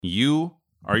You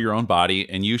are your own body,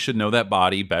 and you should know that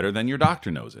body better than your doctor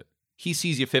knows it. He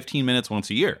sees you 15 minutes once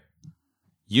a year.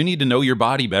 You need to know your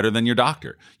body better than your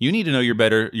doctor. You need to know your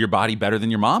body better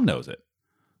than your mom knows it.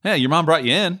 Yeah, your mom brought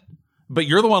you in, but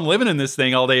you're the one living in this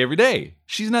thing all day, every day.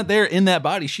 She's not there in that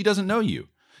body. She doesn't know you.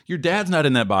 Your dad's not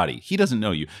in that body. He doesn't know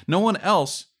you. No one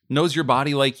else knows your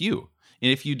body like you.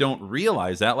 And if you don't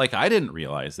realize that, like I didn't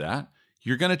realize that,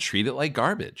 you're going to treat it like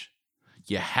garbage.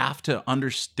 You have to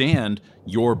understand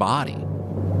your body.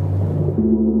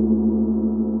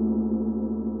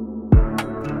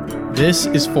 This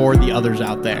is for the others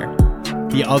out there,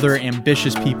 the other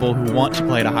ambitious people who want to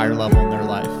play at a higher level in their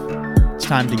life. It's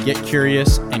time to get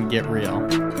curious and get real.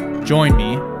 Join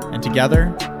me, and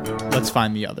together, let's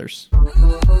find the others.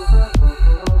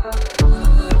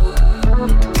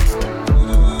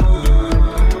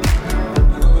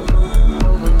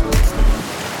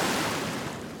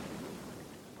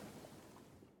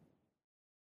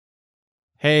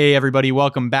 Hey, everybody.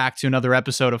 Welcome back to another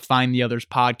episode of Find the Others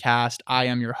podcast. I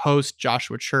am your host,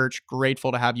 Joshua Church.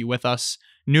 Grateful to have you with us.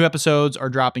 New episodes are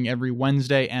dropping every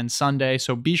Wednesday and Sunday,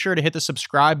 so be sure to hit the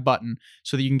subscribe button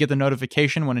so that you can get the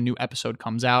notification when a new episode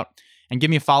comes out. And give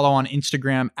me a follow on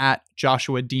Instagram at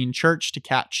Joshua Dean Church to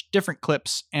catch different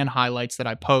clips and highlights that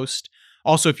I post.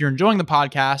 Also, if you're enjoying the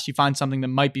podcast, you find something that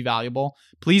might be valuable,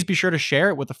 please be sure to share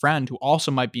it with a friend who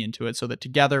also might be into it so that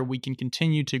together we can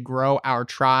continue to grow our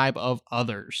tribe of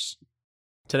others.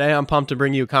 Today, I'm pumped to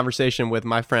bring you a conversation with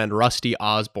my friend Rusty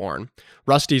Osborne.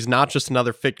 Rusty's not just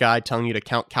another fit guy telling you to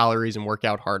count calories and work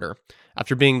out harder.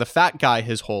 After being the fat guy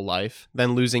his whole life,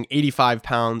 then losing 85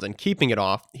 pounds and keeping it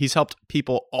off, he's helped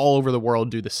people all over the world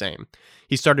do the same.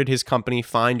 He started his company,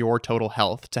 Find Your Total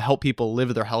Health, to help people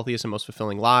live their healthiest and most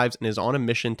fulfilling lives and is on a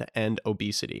mission to end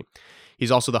obesity.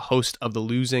 He's also the host of the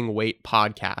Losing Weight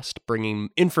podcast, bringing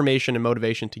information and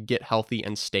motivation to get healthy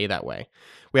and stay that way.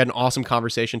 We had an awesome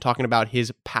conversation talking about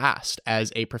his past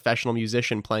as a professional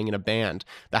musician playing in a band,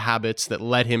 the habits that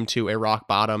led him to a rock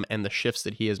bottom, and the shifts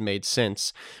that he has made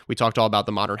since. We talked all about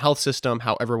the modern health system,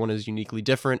 how everyone is uniquely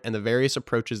different, and the various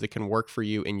approaches that can work for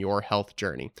you in your health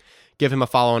journey. Give him a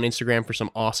follow on Instagram for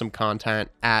some awesome content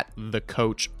at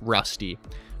 @TheCoachRusty.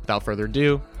 Without further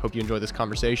ado, hope you enjoy this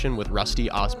conversation with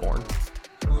Rusty Osborne.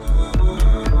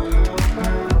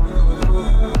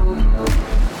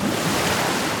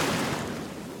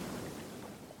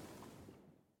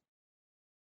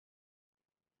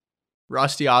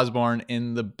 Rusty Osborne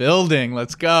in the building.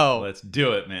 Let's go. Let's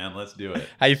do it, man. Let's do it.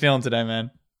 How you feeling today,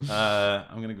 man?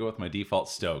 I'm going to go with my default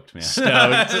stoked, man.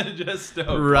 Stoked. Just stoked.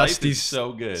 Rusty's Life is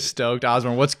so good. Stoked.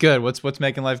 Osborne, what's good? What's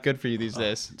making life good for you these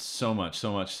days? So much.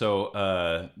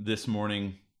 So this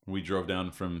morning we drove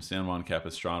down from San Juan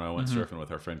Capistrano, went surfing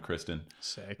with our friend Kristen.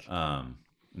 Sick.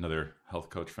 Another health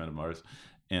coach friend of ours.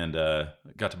 And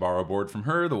got to borrow a board from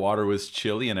her. The water was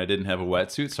chilly and I didn't have a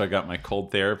wetsuit, so I got my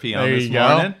cold therapy on this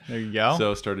morning. There you go.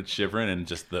 So started shivering, and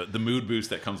just the mood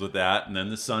boost that comes with that, and then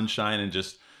the sunshine, and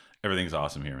just everything's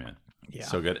awesome here, man. Yeah.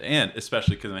 So good. And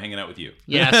especially because I'm hanging out with you.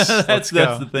 Yes. that's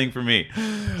the thing for me.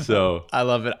 So I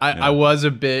love it. I was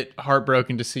a bit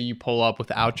heartbroken to see you pull up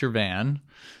without your van.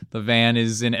 The van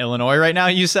is in Illinois right now,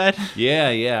 you said?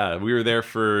 Yeah. We were there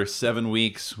for 7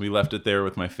 weeks. We left it there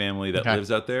with my family that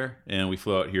lives out there, and we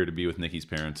flew out here to be with Nikki's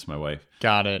parents, my wife.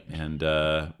 Got it. And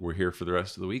we're here for the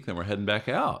rest of the week, then we're heading back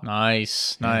out.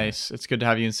 Nice. It's good to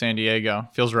have you in San Diego.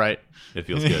 Feels right. It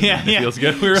feels good. It feels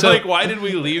good. We were like, why did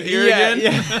we leave here again?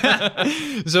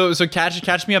 Yeah. So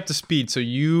catch me up to speed. So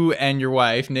you and your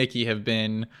wife, Nikki, have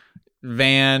been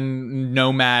van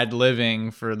nomad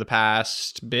living for the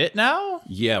past bit now?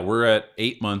 Yeah, we're at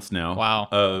 8 months now. Wow.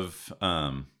 Of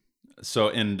so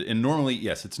and normally,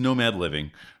 yes, it's nomad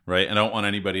living, right? And I don't want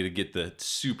anybody to get the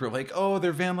super like, oh,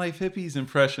 they're van life hippies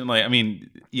impression. Like, I mean,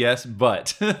 yes,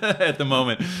 but at the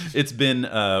moment it's been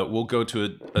we'll go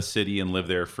to a city and live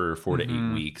there for 4 to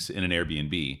 8 weeks in an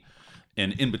Airbnb.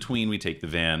 And in between, we take the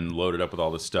van, load it up with all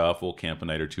the stuff. We'll camp a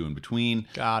night or two in between.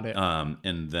 Got it.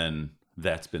 And then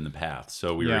that's been the path.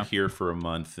 So we were here for a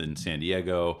month in San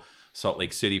Diego, Salt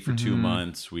Lake City for 2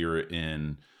 months. We were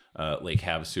in Lake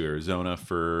Havasu, Arizona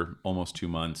for almost 2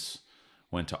 months.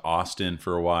 Went to Austin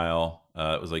for a while.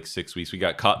 It was like 6 weeks. We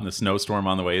got caught in the snowstorm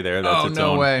on the way there. That's its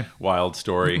own wild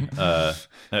story.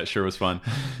 That sure was fun.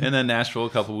 And then Nashville a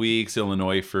couple weeks,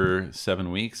 Illinois for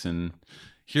 7 weeks, and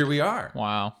here we are.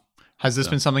 Wow. Has this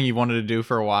been something you wanted to do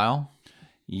for a while?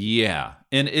 Yeah.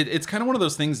 And it's kind of one of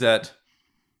those things that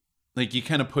like you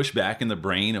kind of push back in the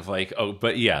brain of like, oh,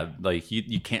 but yeah, like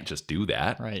you can't just do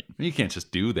that. Right. You can't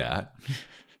just do that.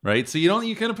 Right. So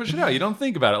you kind of push it out. You don't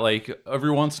think about it. Like every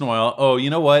once in a while, oh,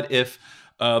 you know what? If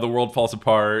the world falls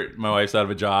apart, my wife's out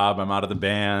of a job, I'm out of the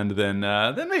band, then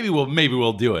maybe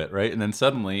we'll do it, right? And then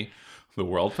suddenly the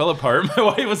world fell apart. My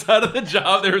wife was out of the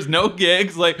job. There was no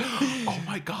gigs. Like, oh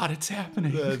my God, it's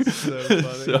happening. That's so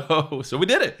funny. So we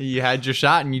did it. You had your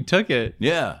shot and you took it.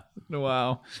 Yeah.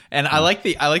 Wow. And I like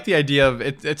the idea of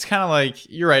it. It's kind of like,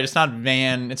 you're right. It's not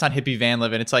hippie van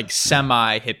living. It's like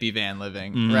semi hippie van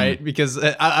living, right? Because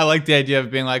I like the idea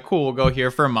of being like, cool, we'll go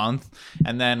here for a month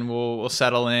and then we'll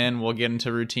settle in, we'll get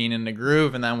into routine and the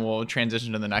groove, and then we'll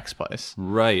transition to the next place.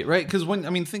 Right. Because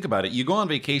think about it. You go on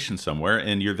vacation somewhere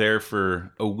and you're there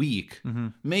for a week,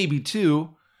 maybe 2,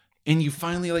 and you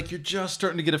finally you're just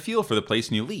starting to get a feel for the place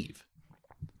and you leave.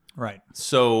 Right.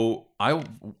 So I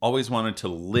always wanted to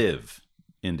live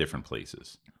in different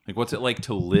places. Like, what's it like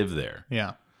to live there?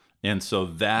 Yeah. And so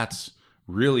that's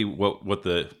really what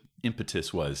the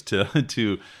impetus was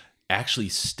to actually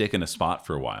stick in a spot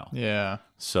for a while. Yeah.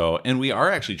 So, and we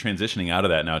are actually transitioning out of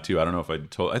that now too. I don't know if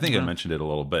I think I mentioned it a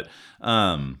little, but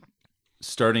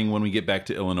starting when we get back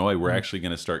to Illinois, we're actually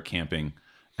going to start camping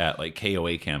at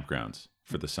KOA campgrounds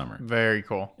for the summer. Very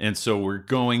cool. And so we're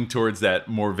going towards that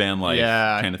more van life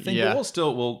kind of thing. Yeah. But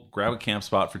we'll grab a camp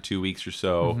spot for 2 weeks or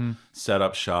so, set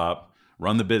up shop,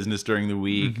 run the business during the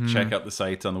week, check out the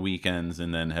sites on the weekends,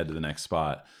 and then head to the next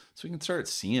spot. So we can start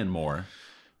seeing more.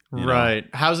 Right.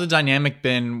 How's the dynamic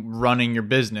been running your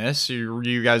business?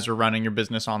 You guys are running your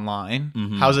business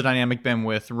online. How's the dynamic been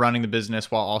with running the business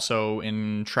while also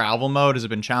in travel mode? Has it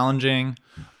been challenging?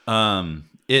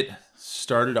 It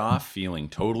started off feeling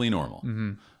totally normal.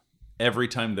 Every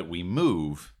time that we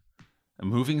move,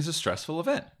 moving is a stressful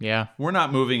event. Yeah. We're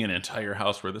not moving an entire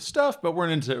house worth of stuff, but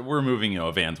we're moving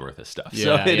a van's worth of stuff. Yeah,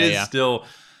 so it is still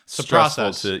stressful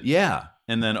process.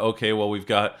 And then, okay, well, we've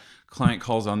got client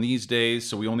calls on these days,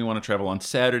 so we only want to travel on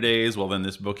Saturdays. Well, then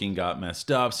this booking got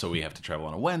messed up, so we have to travel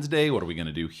on a Wednesday. What are we going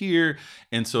to do here?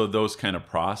 And so those kind of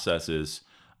processes,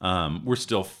 we're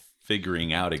still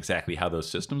figuring out exactly how those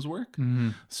systems work.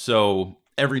 So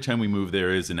every time we move,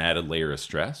 there is an added layer of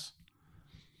stress.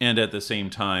 And at the same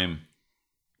time,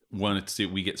 when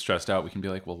we get stressed out, we can be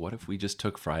like, well, what if we just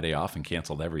took Friday off and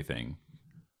canceled everything?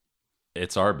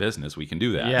 It's our business. We can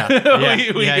do that. Yeah.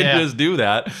 we can just do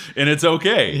that, and it's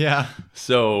okay. Yeah.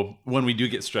 So when we do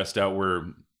get stressed out, we're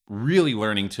really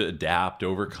learning to adapt,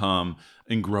 overcome,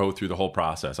 and grow through the whole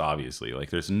process, obviously.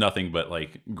 There's nothing but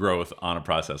growth on a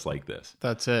process like this.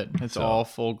 That's it. It's all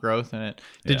full growth in it.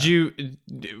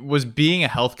 Was being a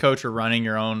health coach or running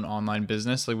your own online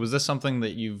business, was this something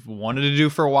that you've wanted to do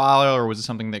for a while, or was it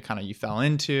something that kind of you fell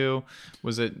into?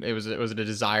 Was it a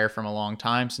desire from a long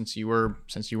time since you were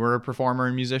a performer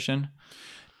and musician?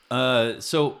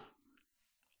 So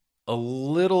a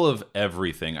little of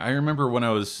everything. I remember when I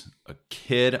was a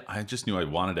kid, I just knew I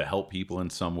wanted to help people in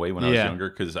some way when I was younger,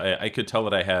 because I could tell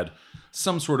that I had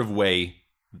some sort of way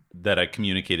that I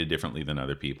communicated differently than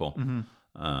other people.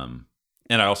 And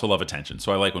I also love attention,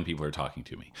 so I like when people are talking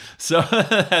to me. So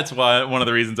that's why one of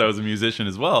the reasons I was a musician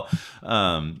as well,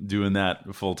 doing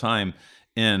that full time.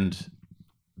 And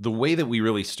the way that we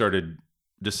really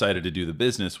decided to do the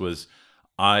business was,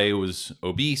 I was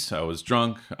obese, I was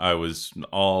drunk, I was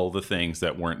all the things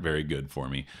that weren't very good for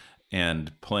me,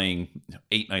 and playing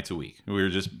 8 nights a week. We were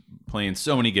just playing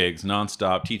so many gigs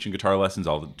nonstop, teaching guitar lessons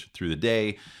through the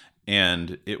day,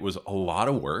 and it was a lot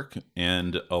of work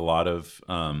and a lot of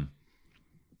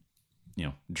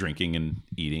drinking and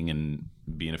eating and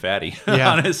being a fatty,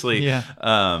 honestly,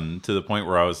 to the point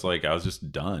where I was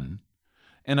just done.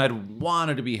 And I'd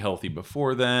wanted to be healthy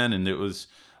before then, and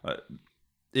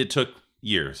it took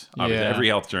years. Obviously, every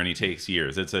health journey takes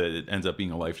years. It ends up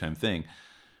being a lifetime thing.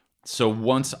 So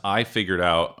once I figured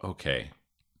out, okay,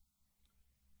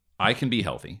 I can be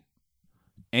healthy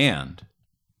and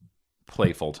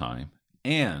play full time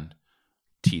and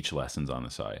teach lessons on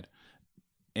the side,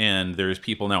 and there's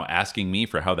people now asking me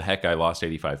for how the heck I lost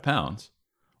 85 pounds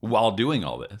while doing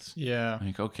all this. Yeah.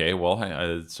 Okay,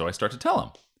 well, so I start to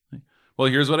tell them, well,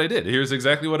 here's what I did. Here's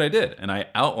exactly what I did. And I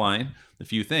outline a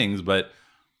few things, but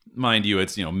mind you,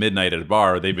 it's midnight at a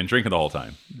bar. They've been drinking the whole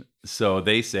time. So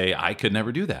they say, I could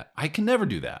never do that. I can never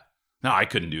do that. No, I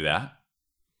couldn't do that.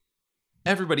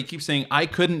 Everybody keeps saying, I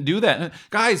couldn't do that.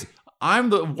 Guys, I'm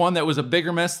the one that was a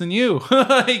bigger mess than you.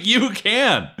 You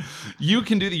can do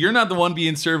that. You're not the one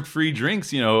being served free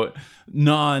drinks,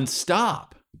 nonstop.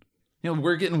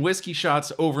 We're getting whiskey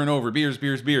shots over and over, beers.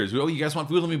 Oh, you guys want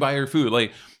food? Let me buy your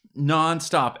food.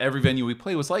 Nonstop. Every venue we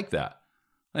play was like that.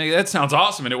 That sounds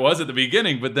awesome, and it was at the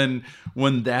beginning, but then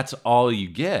when that's all you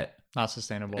get, not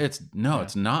sustainable. It's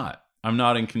not. I'm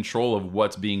not in control of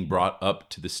what's being brought up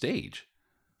to the stage.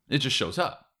 It just shows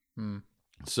up.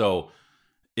 So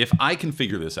if I can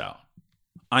figure this out,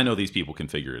 I know these people can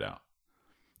figure it out.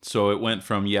 So it went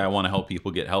from, I want to help people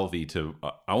get healthy to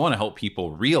I want to help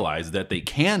people realize that they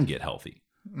can get healthy.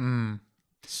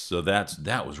 So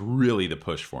that was really the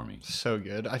push for me. So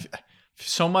good.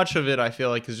 So much of it, I feel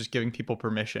like, is just giving people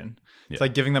permission. It's Yeah.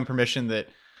 like giving them permission that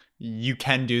you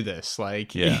can do this.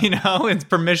 Like, Yeah. it's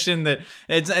permission that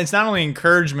it's not only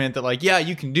encouragement that like, yeah,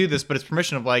 you can do this, but it's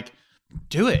permission of like,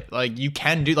 do it. Like you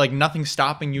can do, like nothing's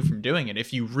stopping you from doing it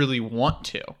if you really want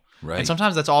to. Right. And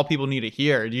sometimes that's all people need to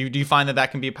hear. Do you find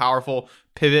that can be a powerful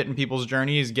pivot in people's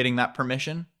journey, is getting that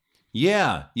permission?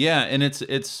 Yeah. And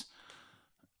it's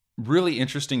really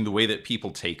interesting the way that people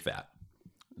take that.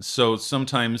 So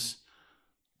sometimes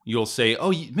you'll say,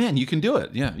 "Oh, man, you can do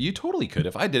it. Yeah, you totally could.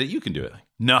 If I did it, you can do it." Like,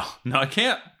 no, I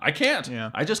can't.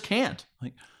 Yeah. I just can't.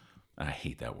 Like, I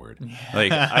hate that word.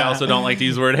 Like, I also don't like to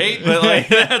use the word hate, but like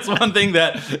that's one thing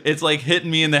that it's like hitting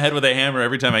me in the head with a hammer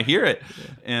every time I hear it.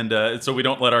 And so we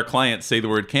don't let our clients say the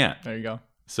word can't. There you go.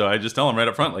 So I just tell them right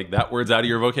up front, like, that word's out of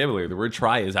your vocabulary. The word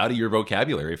try is out of your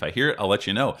vocabulary. If I hear it, I'll let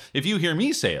you know. If you hear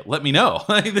me say it, let me know.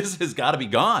 Like, this has got to be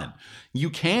gone. You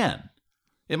can.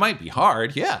 It might be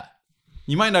hard, yeah.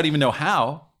 You might not even know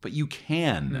how, but you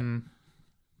can.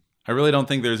 I really don't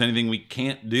think there's anything we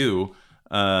can't do.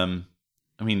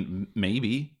 I mean,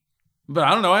 maybe, but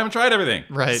I don't know. I haven't tried everything.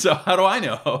 Right. So how do I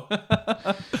know?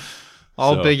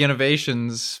 All big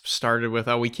innovations started with,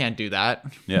 oh, we can't do that.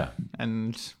 Yeah.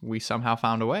 And we somehow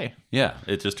found a way. Yeah.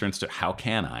 It just turns to, how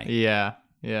can I? Yeah.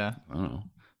 I don't know.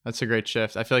 That's a great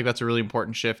shift. I feel like that's a really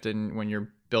important shift in when you're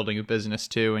building a business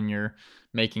too, and you're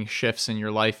making shifts in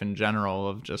your life in general,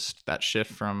 of just that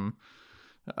shift from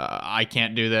I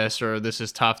can't do this, or this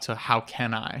is tough, to how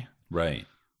can I? Right.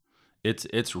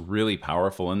 It's really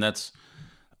powerful. And that's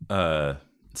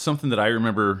something that I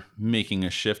remember making a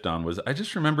shift on. Was I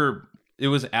just remember it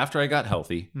was after I got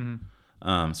healthy.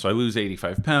 So I lose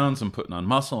 85 pounds. I'm putting on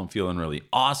muscle. I'm feeling really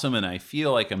awesome. And I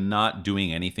feel like I'm not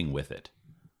doing anything with it.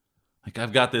 Like,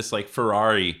 I've got this like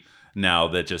Ferrari now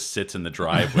that just sits in the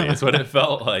driveway. It's what it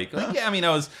felt like. Yeah, I mean, I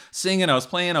was singing, I was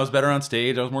playing, I was better on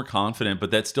stage, I was more confident,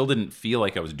 but that still didn't feel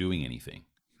like I was doing anything.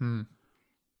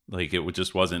 Like, it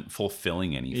just wasn't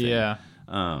fulfilling anything. Yeah.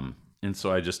 And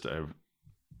so it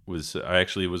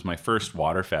was my first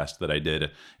water fast that I did.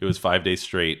 It was 5 days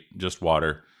straight, just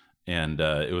water. And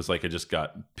it was like I just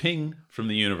got ping from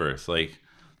the universe. Like,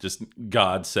 just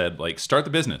God said, like, start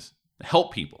the business,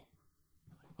 help people.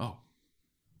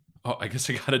 Oh, I guess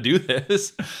I got to do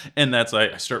this. And that's,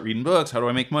 I start reading books. How do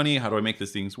I make money? How do I make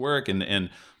these things work?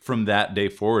 And from that day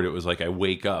forward, it was like I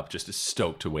wake up just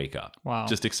stoked to wake up. Wow.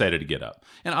 Just excited to get up.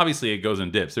 And obviously it goes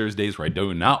in dips. There's days where I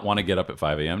do not want to get up at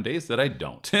 5 a.m., days that I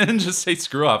don't. And just say,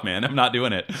 screw off, man. I'm not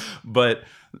doing it. But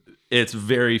it's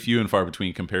very few and far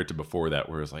between compared to before that,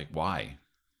 where it's like, why?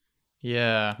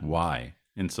 Yeah. Why?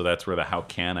 And so that's where the how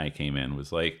can I came in,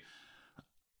 was like,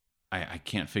 I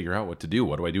can't figure out what to do.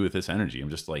 What do I do with this energy? I'm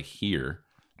just like here,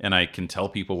 and I can tell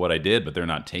people what I did, but they're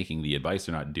not taking the advice.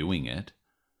 They're not doing it.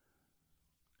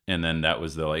 And then that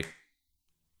was the like,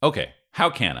 okay, how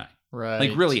can I? Right.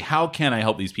 Like, really, how can I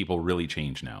help these people really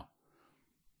change now?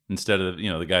 Instead of,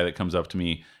 the guy that comes up to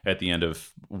me at the end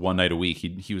of one night a week,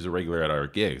 he was a regular at our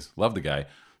gigs. Love the guy,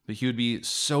 but he would be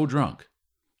so drunk,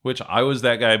 which I was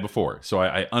that guy before. So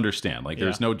I understand. Like,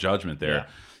 there's no judgment there. Yeah.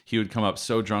 He would come up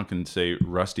so drunk and say,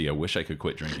 Rusty, I wish I could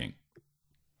quit drinking.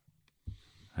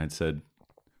 I'd said,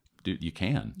 dude, you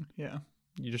can. Yeah.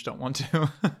 You just don't want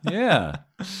to. Yeah,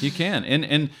 you can.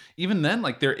 And even then,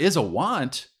 like, there is a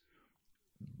want,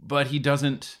 but he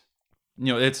doesn't,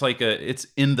 it's like it's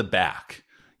in the back.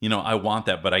 I want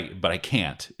that, but I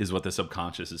can't, is what the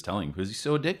subconscious is telling him, because he's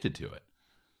so addicted to it.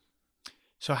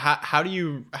 So how do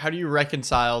you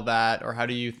reconcile that, or how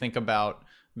do you think about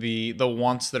the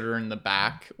wants that are in the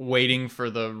back, waiting for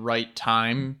the right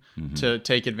time to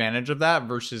take advantage of that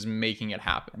versus making it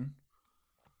happen?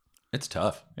 It's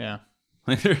tough. Yeah.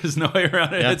 Like, there's no way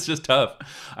around it. Yeah. It's just tough.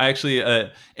 I actually,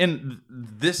 and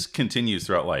this continues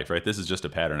throughout life, right? This is just a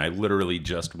pattern. I literally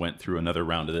just went through another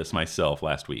round of this myself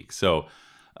last week. So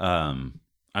I'm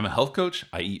a health coach.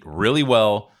 I eat really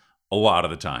well a lot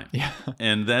of the time. Yeah.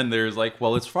 And then there's like,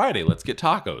 well, it's Friday. Let's get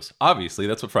tacos. Obviously,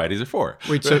 that's what Fridays are for.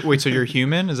 Wait, so you're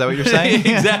human? Is that what you're saying?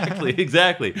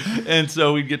 Exactly. And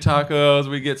so we'd get tacos.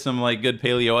 We'd get some like good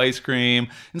paleo ice cream.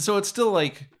 And so it's still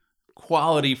like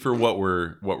quality for what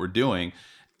we're doing.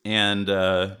 And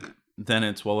then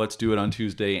it's, well, let's do it on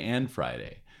Tuesday and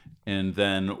Friday. And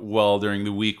then, well, during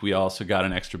the week, we also got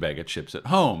an extra bag of chips at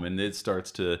home. And it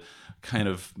starts to kind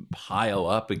of pile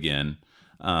up again.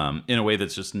 In a way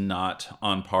that's just not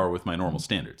on par with my normal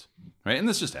standards. right? And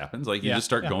this just happens. Like, you Yeah, just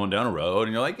start yeah. going down a road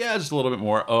and you're like, yeah, just a little bit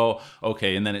more. Oh,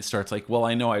 okay. And then it starts like, well,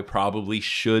 I know I probably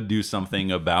should do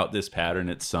something about this pattern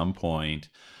at some point.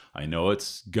 I know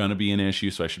it's going to be an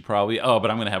issue, so I should probably, but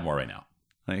I'm going to have more right now.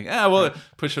 Like, well,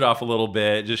 push it off a little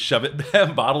bit, just shove it,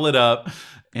 bottle it up.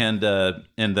 And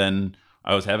then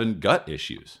I was having gut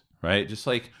issues, right? Just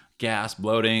like gas,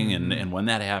 bloating. And when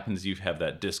that happens, you have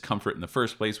that discomfort in the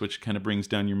first place, which kind of brings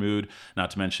down your mood.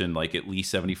 Not to mention, like, at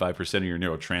least 75% of your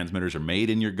neurotransmitters are made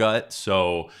in your gut.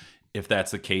 So if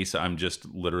that's the case, I'm just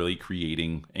literally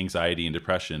creating anxiety and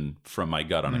depression from my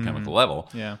gut on a chemical level.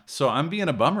 Yeah. So I'm being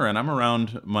a bummer, and I'm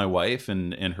around my wife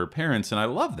and her parents, and I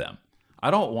love them. I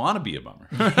don't want to be a bummer.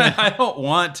 I don't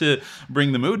want to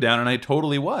bring the mood down, and I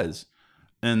totally was.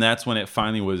 And that's when it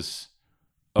finally was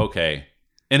okay.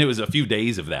 And it was a few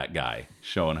days of that guy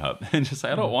showing up and just,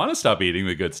 I don't want to stop eating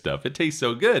the good stuff. It tastes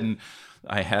so good. And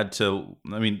I had to,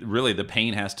 really the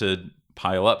pain has to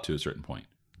pile up to a certain point.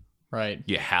 Right.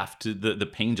 You have to, the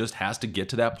pain just has to get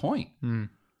to that point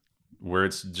where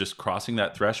it's just crossing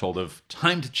that threshold of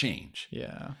time to change.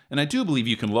 Yeah. And I do believe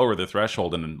you can lower the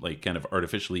threshold and like kind of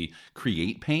artificially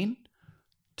create pain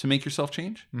to make yourself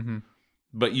change. Mm-hmm.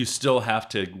 But you still have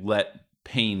to let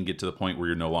pain get to the point where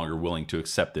you're no longer willing to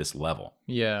accept this level.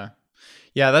 Yeah.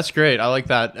 Yeah, that's great. I like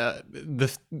that.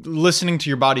 Listening to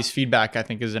your body's feedback, I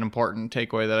think, is an important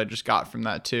takeaway that I just got from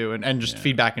that too. And just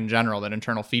feedback in general, that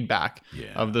internal feedback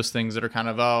of those things that are kind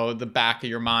of, the back of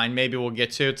your mind, maybe we'll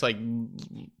get to. It's like,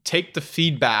 take the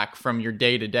feedback from your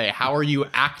day to day. How are you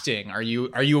acting? Are you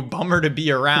a bummer to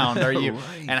be around? Are you,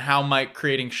 Right. And how might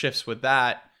creating shifts with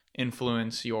that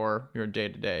influence your day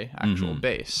to day actual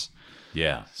base?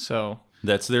 Yeah. So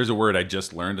There's a word I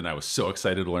just learned and I was so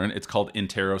excited to learn. It's called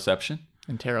interoception.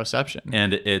 interoception.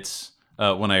 And it's,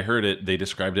 when I heard it, they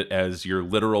described it as your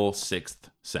literal sixth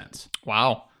sense.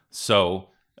 Wow. So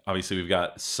obviously we've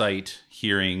got sight,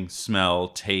 hearing, smell,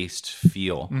 taste,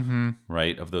 feel,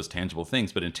 right, of those tangible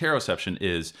things. But interoception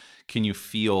is, can you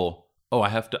feel, I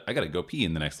got to go pee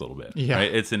in the next little bit, Yeah.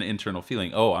 right? It's an internal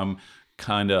feeling. I'm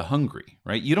kind of hungry,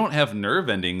 right? You don't have nerve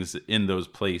endings in those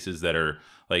places that are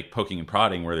like poking and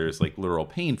prodding where there's like literal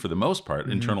pain for the most part.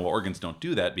 Internal organs don't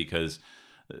do that because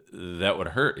that would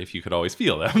hurt if you could always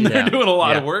feel them. They're doing a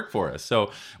lot of work for us.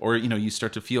 So, or, you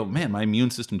start to feel, man, my immune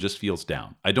system just feels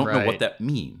down. I don't know what Right. that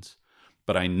means,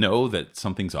 but I know that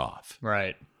something's off.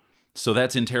 Right. So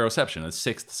that's interoception, a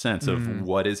sixth sense of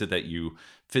what is it that you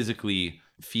physically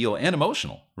feel and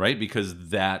emotional, right? Because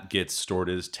that gets stored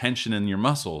as tension in your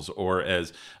muscles or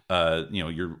as,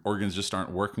 your organs just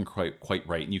aren't working quite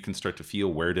right. And you can start to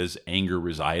feel, where does anger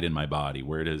reside in my body?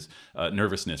 Where does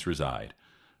nervousness reside,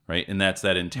 right? And that's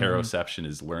that interoception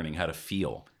is learning how to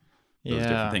feel those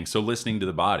different things. So listening to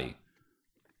the body,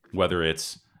 whether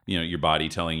it's, your body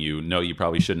telling you, no, you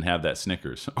probably shouldn't have that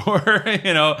Snickers. Or,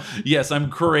 yes, I'm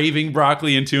craving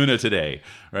broccoli and tuna today,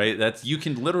 right? You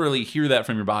can literally hear that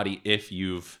from your body if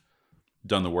you've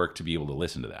done the work to be able to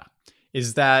listen to that.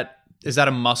 Is that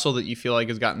a muscle that you feel like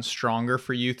has gotten stronger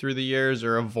for you through the years,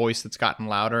 or a voice that's gotten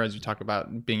louder as you talk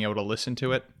about being able to listen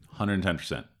to it?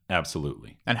 110%.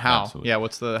 Absolutely. And how? Absolutely.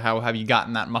 Yeah, how have you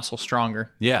gotten that muscle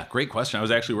stronger? Yeah, great question. I was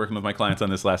actually working with my clients on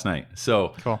this last night.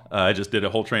 So Cool. I just did a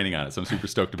whole training on it. So I'm super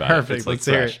stoked about Perfect. it. It's like Let's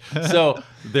hear it. fresh. So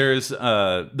there's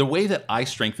the way that I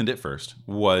strengthened it first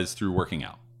was through working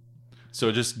out.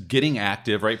 So just getting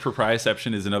active, right?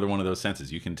 Proprioception is another one of those senses.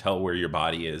 You can tell where your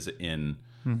body is in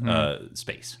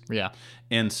space. Yeah.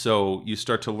 And so you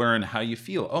start to learn how you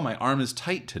feel. My arm is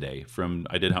tight today from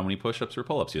I did how many push-ups or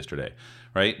pull-ups yesterday,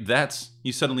 right?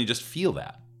 You suddenly just feel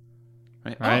that,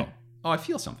 right? Right. I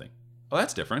feel something.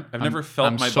 That's different. I've never felt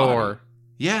I'm my sore. body.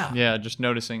 Yeah. Yeah, just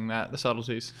noticing the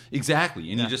subtleties.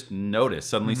 Exactly. And you just notice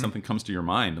suddenly something comes to your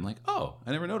mind and like, I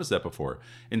never noticed that before.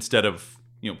 Instead of,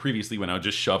 previously when I would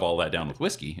just shove all that down with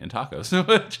whiskey and tacos,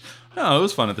 which, it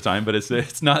was fun at the time, but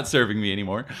it's not serving me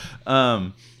anymore.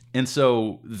 And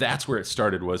so that's where it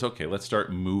started was, okay, let's start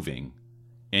moving.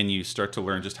 And you start to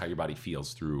learn just how your body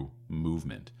feels through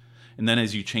movement. And then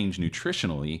as you change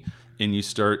nutritionally and you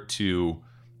start to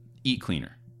eat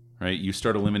cleaner, right? You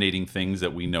start eliminating things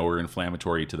that we know are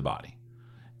inflammatory to the body.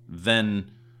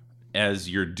 Then as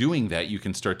you're doing that, you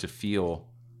can start to feel,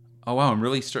 I'm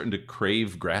really starting to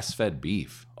crave grass-fed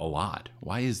beef a lot.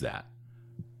 Why is that?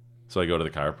 So I go to the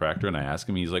chiropractor and I ask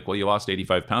him, he's like, well, you lost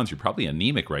 85 pounds. You're probably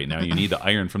anemic right now. You need the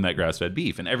iron from that grass-fed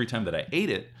beef. And every time that I ate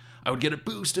it, I would get a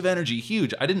boost of energy,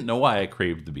 huge. I didn't know why I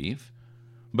craved the beef,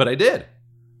 but I did.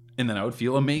 And then I would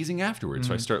feel amazing afterwards.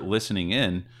 So I start listening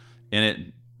in,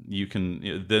 and you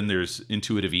can, then there's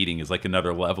intuitive eating is like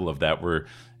another level of that, where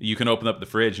you can open up the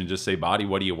fridge and just say, body,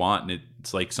 what do you want? And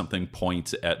it's like something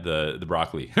points at the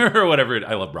broccoli or whatever.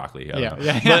 I love broccoli. I don't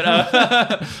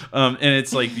know. But, and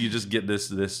it's like, you just get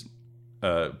this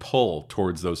pull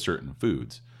towards those certain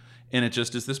foods. And it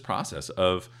just is this process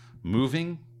of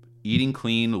moving, eating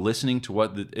clean, listening to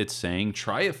what it's saying.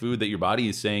 Try a food that your body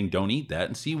is saying, don't eat that,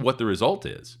 and see what the result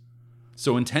is.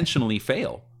 So intentionally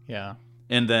fail. Yeah.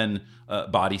 And then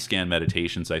body scan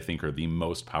meditations, I think, are the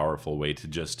most powerful way to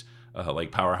just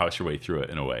like powerhouse your way through it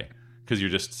in a way. Because you're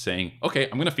just saying, okay,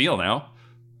 I'm going to feel now.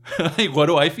 Like, what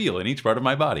do I feel in each part of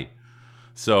my body?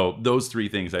 So those three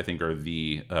things, I think, are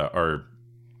the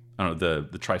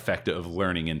trifecta of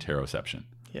learning interoception.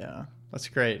 Yeah, that's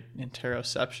great.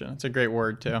 Interoception. It's a great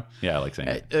word too. Yeah, I like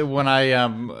saying it. When I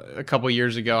a couple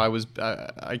years ago,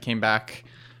 I came back.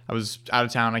 I was out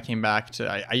of town. I came back to.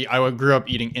 I grew up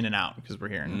eating In-N-Out because we're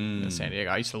here in San Diego.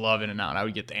 I used to love In-N-Out. I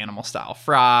would get the animal style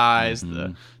fries,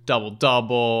 the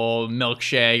double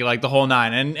milkshake, like the whole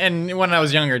nine. And when I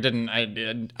was younger,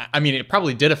 it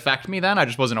probably did affect me then. I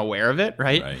just wasn't aware of it,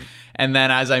 right? And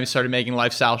then as I started making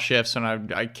lifestyle shifts,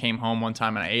 and I came home one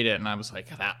time and I ate it, and I was like,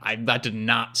 that did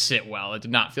not sit well. It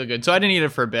did not feel good. So I didn't eat it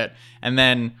for a bit. And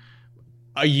then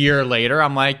a year later,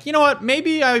 I'm like, you know what?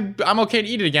 Maybe I'm okay to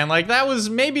eat it again. Like,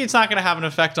 maybe it's not going to have an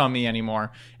effect on me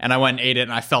anymore. And I went and ate it,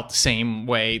 and I felt the same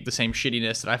way, the same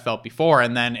shittiness that I felt before.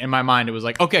 And then in my mind, it was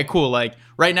like, okay, cool. Like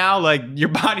right now, like your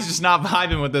body's just not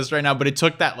vibing with this right now. But it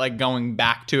took that like going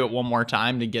back to it one more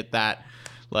time to get that.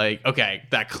 Like, okay,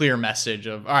 that clear message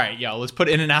of, all right, let's put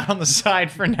In-N-Out on the side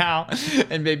for now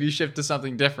and maybe shift to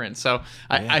something different. So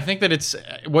I think that it's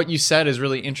what you said is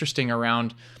really interesting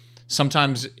around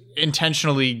sometimes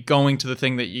intentionally going to the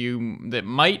thing that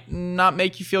might not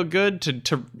make you feel good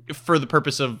to for the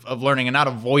purpose of learning and not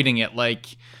avoiding it. Like,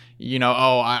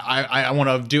 I want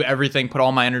to do everything, put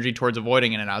all my energy towards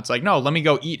avoiding In-N-Out. It's like, no, let me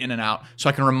go eat In-N-Out so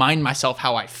I can remind myself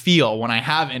how I feel when I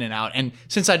have In-N-Out. And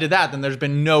since I did that, then there's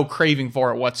been no craving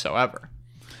for it whatsoever.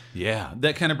 Yeah,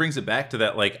 that kind of brings it back to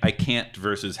that, like, I can't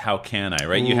versus how can I,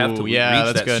 right? You have to reach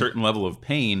that certain level of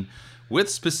pain with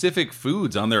specific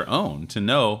foods on their own to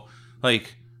know,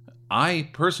 like, I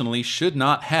personally should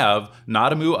not have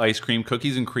Nadamu ice cream,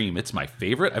 cookies and cream. It's my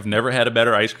favorite. I've never had a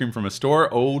better ice cream from a store.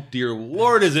 Oh, dear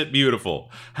Lord, is it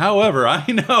beautiful. However, I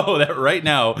know that right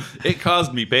now it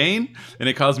caused me pain, and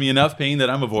it caused me enough pain that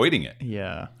I'm avoiding it.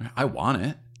 Yeah. I want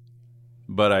it.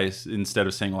 But instead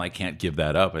of saying, well, I can't give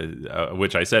that up,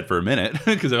 which I said for a minute,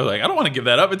 because I was like, I don't want to give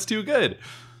that up. It's too good.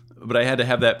 But I had to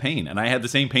have that pain. And I had the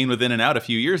same pain with In-N-Out a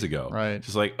few years ago. Right.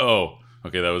 Just like, oh,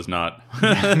 okay, that was not...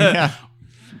 Yeah.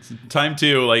 Time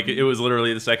 2, like, it was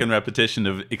literally the second repetition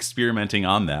of experimenting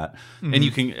on that. And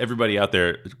you can, everybody out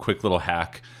there, quick little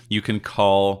hack, you can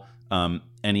call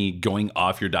any going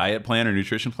off your diet plan or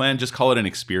nutrition plan, just call it an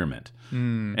experiment.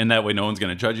 And that way no one's going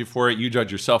to judge you for it. You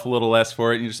judge yourself a little less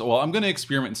for it. And you just, well, I'm going to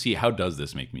experiment and see, how does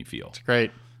this make me feel? It's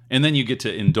great. And then you get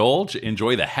to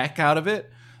enjoy the heck out of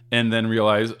it, and then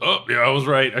realize, oh, yeah, I was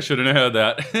right. I shouldn't have had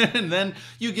that. And then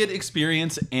you get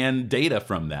experience and data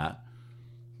from that.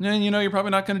 And you're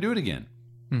probably not going to do it again,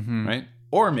 right?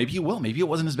 Or maybe you will. Maybe it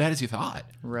wasn't as bad as you thought.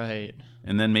 Right.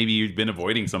 And then maybe you've been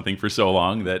avoiding something for so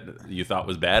long that you thought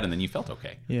was bad, and then you felt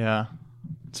okay. Yeah.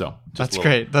 So that's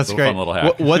great. That's great. Fun little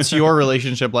hack. What's your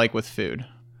relationship like with food?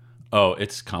 Oh,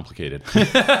 it's complicated.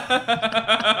 That's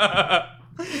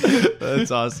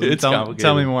awesome. It's complicated.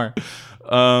 Tell me more.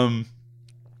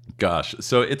 Gosh,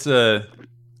 so it's a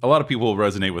lot of people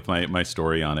resonate with my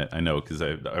story on it. I know, because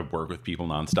I work with people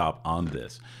nonstop on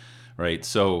this, right?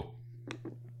 So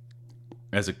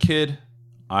as a kid,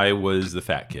 I was the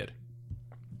fat kid.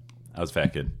 I was a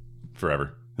fat kid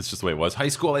forever. That's just the way it was. High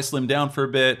school, I slimmed down for a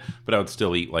bit, but I would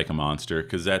still eat like a monster,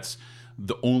 because that's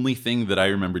the only thing that I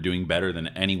remember doing better than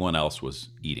anyone else was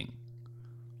eating.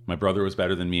 My brother was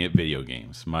better than me at video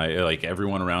games.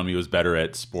 Everyone around me was better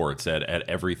at sports, at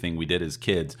everything we did as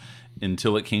kids.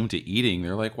 Until it came to eating,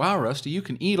 they're like, wow, Rusty, you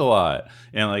can eat a lot.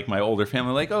 And like my older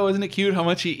family, like, oh, isn't it cute how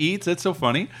much he eats? That's so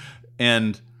funny.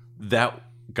 And that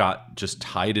got just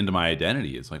tied into my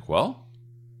identity. It's like, well,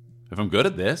 if I'm good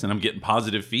at this and I'm getting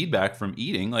positive feedback from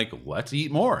eating, like, let's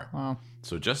eat more. Wow.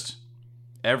 So just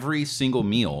every single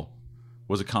meal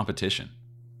was a competition.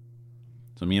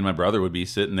 So me and my brother would be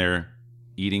sitting there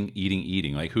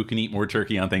eating. Like, who can eat more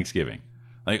turkey on Thanksgiving?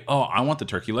 Like, oh, I want the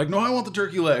turkey leg. No, I want the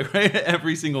turkey leg, right?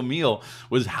 Every single meal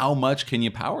was how much can you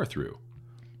power through?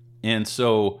 And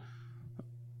so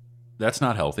that's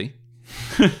not healthy,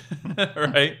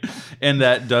 right? And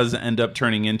that does end up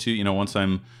turning into, once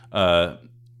I'm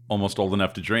almost old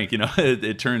enough to drink,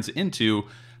 it turns into,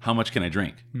 how much can I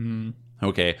drink?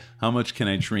 Okay, how much can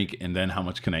I drink and then how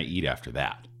much can I eat after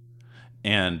that?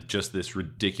 And just this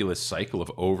ridiculous cycle of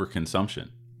overconsumption.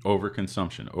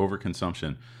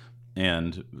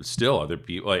 And still other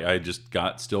people, like, I just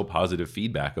got still positive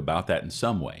feedback about that in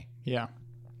some way. Yeah.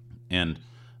 And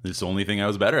it's the only thing I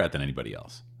was better at than anybody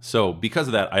else. So because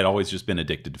of that, I'd always just been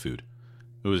addicted to food.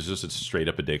 It was just a straight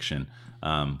up addiction.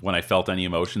 When I felt any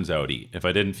emotions, I would eat. If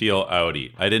I didn't feel, I would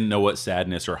eat. I didn't know what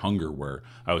sadness or hunger were.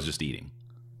 I was just eating.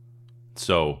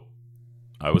 So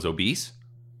I was obese.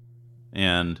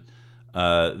 And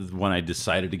when I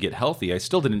decided to get healthy, I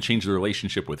still didn't change the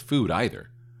relationship with food either.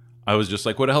 I was just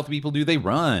like, what do healthy people do? They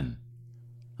run.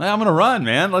 I'm going to run,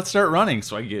 man. Let's start running.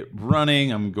 So I get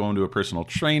running. I'm going to a personal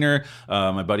trainer.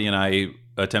 My buddy and I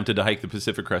attempted to hike the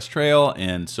Pacific Crest Trail.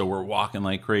 And so we're walking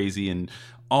like crazy and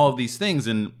all of these things.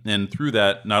 And through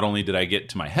that, not only did I get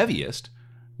to my heaviest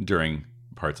during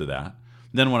parts of that,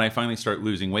 then when I finally start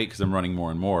losing weight because I'm running more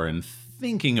and more and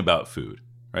thinking about food,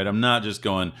 right? I'm not just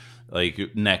going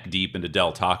like neck deep into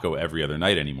Del Taco every other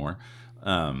night anymore.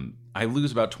 I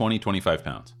lose about 20, 25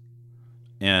 pounds.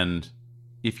 And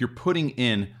if you're putting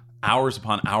in hours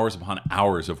upon hours upon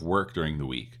hours of work during the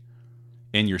week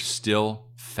and you're still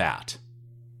fat,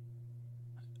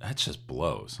 that just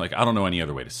blows. Like, I don't know any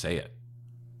other way to say it.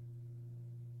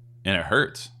 And it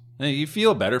hurts. You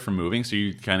feel better from moving, so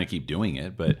you kind of keep doing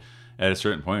it. But at a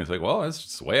certain point, it's like, well, that's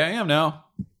just the way I am now.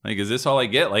 Like, is this all I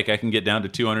get? Like, I can get down to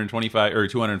 225 or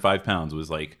 205 pounds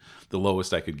was like the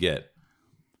lowest I could get.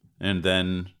 And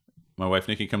then my wife,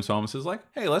 Nikki, comes home and says, like,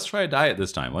 hey, let's try a diet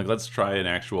this time. Like, let's try an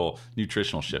actual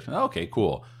nutritional shift. Okay,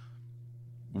 cool.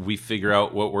 We figure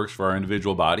out what works for our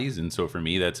individual bodies. And so for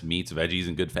me, that's meats, veggies,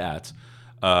 and good fats.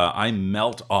 I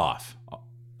melt off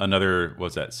another,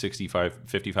 what's that, 65,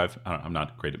 55? I'm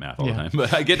not great at math all the time,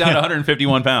 but I get down to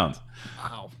 151 pounds.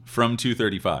 Wow. From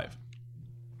 235.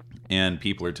 And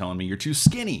people are telling me, you're too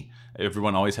skinny.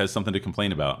 Everyone always has something to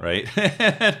complain about, right?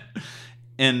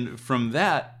 And from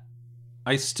that,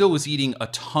 I still was eating a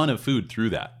ton of food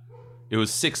through that. It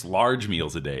was 6 large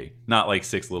meals a day, not like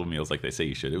 6 little meals like they say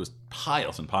you should. It was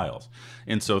piles and piles.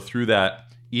 And so through that,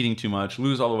 eating too much,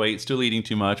 lose all the weight, still eating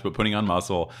too much, but putting on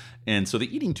muscle. And so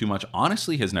the eating too much,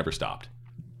 honestly, has never stopped.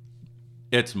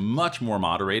 It's much more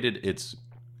moderated. It's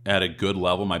at a good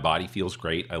level. My body feels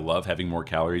great. I love having more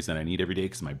calories than I need every day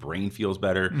because my brain feels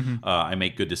better. Mm-hmm. I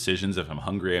make good decisions. If I'm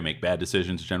hungry, I make bad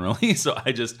decisions generally. So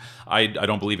I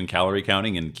don't believe in calorie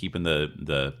counting and keeping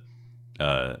the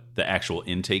actual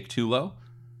intake too low.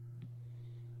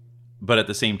 But at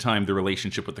the same time, the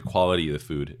relationship with the quality of the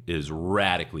food is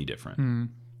radically different. Mm.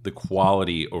 The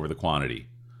quality over the quantity.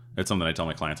 That's something I tell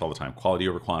my clients all the time. Quality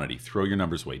over quantity. Throw your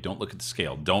numbers away. Don't look at the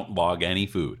scale. Don't log any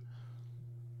food.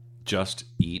 Just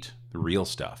eat the real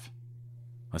stuff.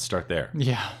 Let's start there.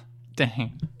 Yeah.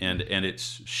 Dang. And it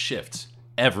shifts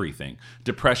everything.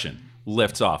 Depression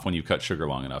lifts off when you cut sugar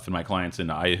long enough. And my clients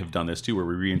and I have done this too, where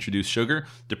we reintroduce sugar,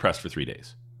 depressed for 3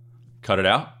 days. Cut it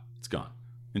out, it's gone.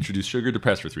 Introduce sugar,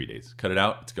 depressed for 3 days. Cut it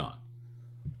out, it's gone.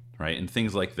 Right? And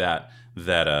things like that.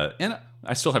 And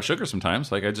I still have sugar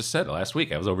sometimes. Like I just said last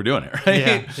week, I was overdoing it.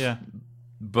 Right? Yeah.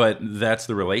 But that's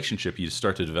the relationship you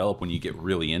start to develop when you get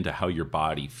really into how your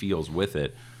body feels with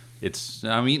it.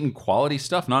 I'm eating quality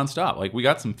stuff nonstop. Like we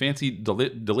got some fancy,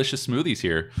 delicious smoothies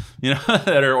here,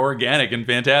 that are organic and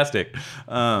fantastic.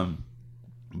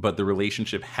 But the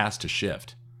relationship has to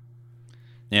shift,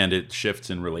 and it shifts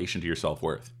in relation to your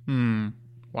self-worth.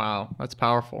 Wow, that's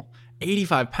powerful.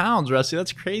 85 pounds, Rusty.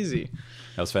 That's crazy.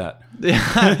 That was fat.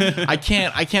 I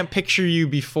can't picture you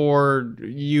before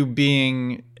you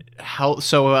being health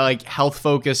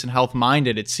focused and health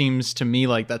minded. It seems to me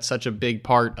like that's such a big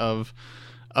part of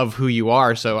who you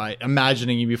are. So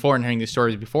imagining you before and hearing these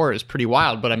stories before is pretty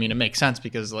wild. But I mean, it makes sense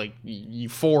because like you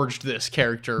forged this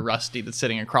character, Rusty, that's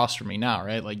sitting across from me now,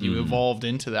 right? Like you evolved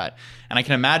into that. And I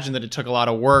can imagine that it took a lot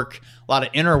of work, a lot of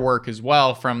inner work as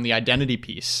well from the identity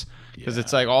piece. Because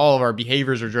it's like all of our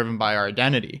behaviors are driven by our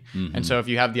identity. Mm-hmm. And so if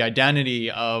you have the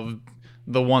identity of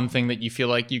the one thing that you feel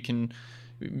like you can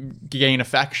gain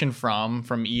affection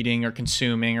from eating or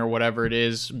consuming or whatever it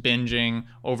is, binging,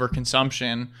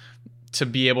 overconsumption, to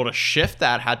be able to shift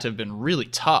that had to have been really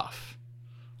tough.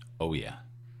 Oh, yeah.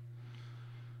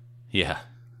 Yeah.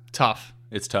 Tough.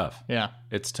 It's tough. Yeah.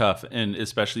 It's tough. And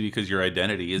especially because your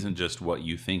identity isn't just what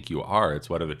you think you are, it's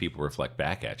what other people reflect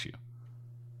back at you.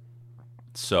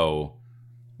 So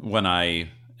when I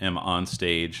am on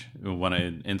stage,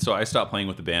 so I stopped playing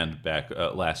with the band back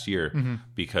last year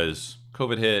because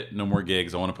COVID hit, no more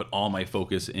gigs. I want to put all my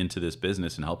focus into this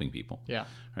business and helping people. Yeah.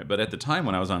 Right. But at the time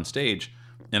when I was on stage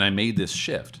and I made this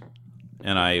shift,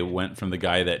 And I went from the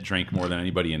guy that drank more than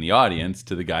anybody in the audience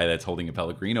to the guy that's holding a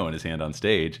Pellegrino in his hand on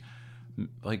stage.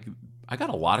 Like, I got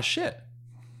a lot of shit.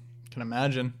 Can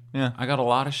imagine. Yeah. I got a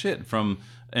lot of shit from,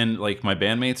 and like my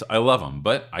bandmates, I love them,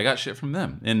 but I got shit from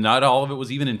them. And not all of it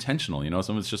was even intentional.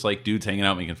 Some of it's just like dudes hanging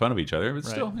out making fun of each other, but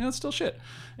still, it's still shit.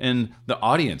 And the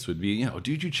audience would be,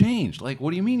 dude, you changed. Like,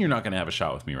 what do you mean you're not going to have a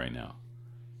shot with me right now?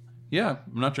 Yeah,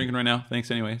 I'm not drinking right now. Thanks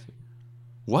anyways.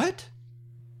 What?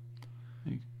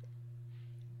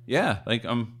 Yeah, like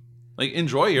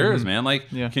enjoy yours, man. Like,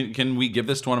 can we give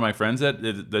this to one of my friends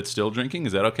that's still drinking?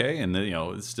 Is that okay? And then,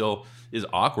 it still is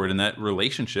awkward, and that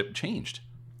relationship changed,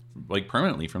 like,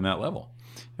 permanently from that level.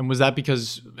 And was that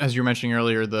because, as you were mentioning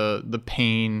earlier, the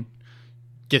pain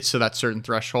gets to that certain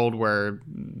threshold where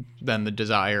then the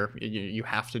desire, you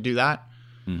have to do that?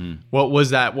 Mm-hmm. What was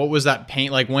that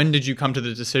pain? Like, when did you come to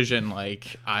the decision,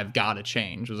 like, I've got to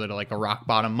change? Was it like a rock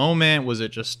bottom moment? Was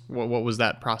it just, what was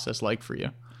that process like for you?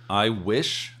 I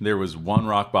wish there was one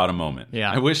rock bottom moment. Yeah.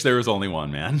 I wish there was only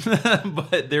one, man.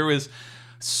 But there was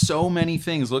so many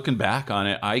things. Looking back on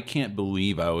it, I can't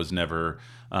believe I was never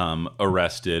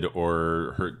arrested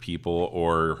or hurt people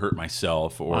or hurt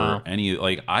myself or any,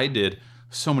 like, I did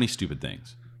so many stupid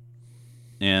things.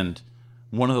 And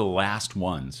one of the last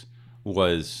ones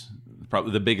was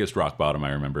probably the biggest rock bottom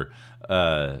I remember.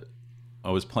 I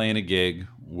was playing a gig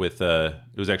with it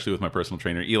was actually with my personal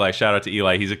trainer, Eli. Shout out to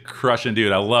Eli. He's a crushing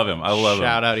dude. I love him.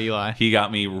 Shout out Eli. He got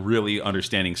me really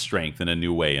understanding strength in a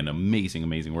new way, and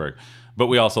amazing work. But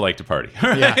we also like to party,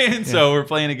 right? Yeah, so we're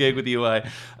playing a gig with Eli,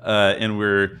 and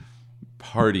we're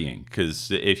partying, because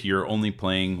if you're only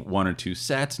playing 1 or 2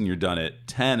 sets and you're done at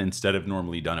 10 instead of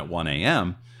normally done at 1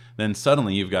 a.m., then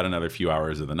suddenly you've got another few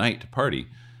hours of the night to party.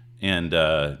 And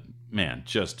man,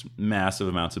 just massive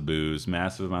amounts of booze,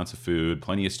 massive amounts of food,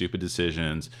 plenty of stupid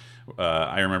decisions.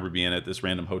 I remember being at this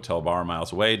random hotel bar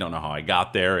miles away, don't know how I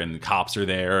got there, and the cops are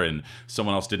there, and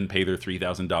someone else didn't pay their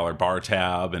 $3,000 bar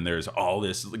tab, and there's all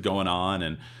this going on,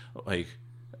 and like,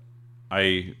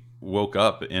 I woke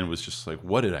up and was just like,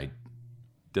 what did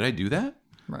I do that?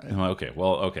 Right. And I'm like,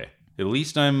 okay. At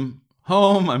least I'm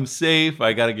home, I'm safe,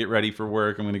 I got to get ready for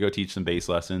work, I'm going to go teach some bass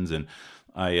lessons, and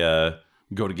I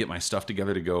go to get my stuff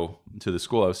together to go to the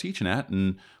school I was teaching at,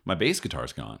 and my bass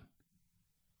guitar's gone.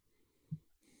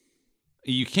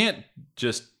 You can't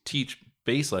just teach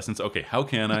bass lessons. Okay, how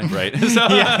can I? Right? So,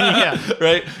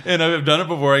 right? And I've done it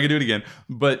before, I can do it again.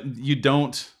 But you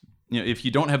don't, if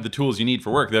you don't have the tools you need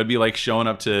for work, that would be like showing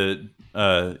up to,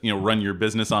 run your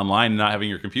business online and not having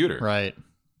your computer. Right.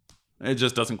 It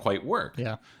just doesn't quite work.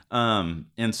 Yeah.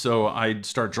 And so I'd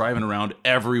start driving around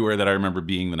everywhere that I remember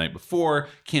being the night before.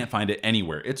 Can't find it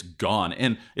anywhere. It's gone.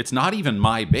 And it's not even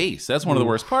my bass. That's one of the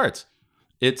worst parts.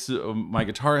 It's my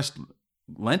guitarist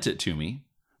lent it to me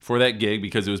for that gig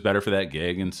because it was better for that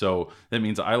gig. And so that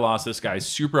means I lost this guy's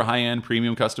super high-end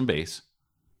premium custom bass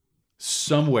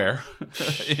somewhere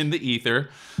in the ether.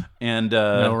 And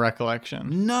no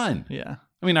recollection. None. Yeah.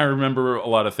 I mean, I remember a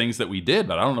lot of things that we did,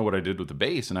 but I don't know what I did with the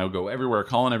bass. And I would go everywhere,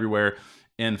 calling everywhere.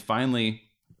 And finally,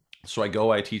 so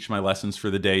I teach my lessons for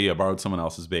the day. I borrowed someone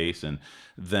else's bass. And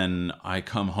then I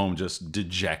come home just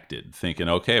dejected, thinking,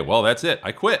 okay, well, that's it.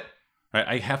 I quit. Right?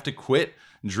 I have to quit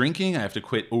drinking. I have to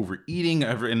quit overeating.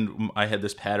 And I had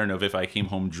this pattern of if I came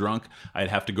home drunk, I'd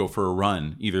have to go for a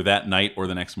run either that night or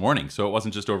the next morning. So it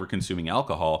wasn't just over consuming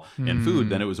alcohol and food.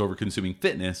 Then it was over consuming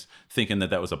fitness, thinking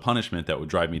that that was a punishment that would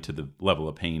drive me to the level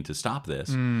of pain to stop this.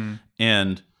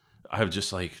 And I was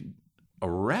just like a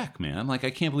wreck, man. Like, I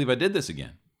can't believe I did this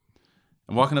again.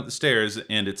 I'm walking up the stairs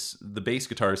and it's the bass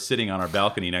guitar sitting on our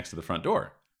balcony next to the front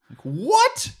door. Like,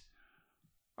 what?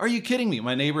 Are you kidding me?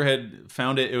 My neighbor had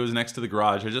found it. It was next to the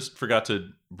garage. I just forgot to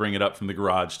bring it up from the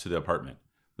garage to the apartment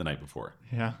the night before.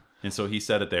 Yeah. And so he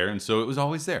set it there. And so it was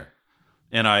always there.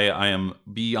 And I am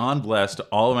beyond blessed.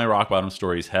 All of my rock bottom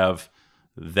stories have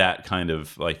that kind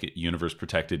of, like, universe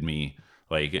protected me.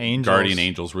 Like, guardian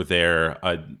angels were there.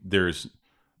 There's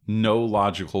no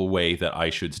logical way that I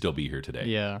should still be here today.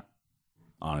 Yeah.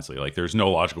 Honestly, like, there's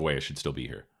no logical way I should still be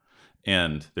here.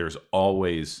 And there's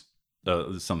always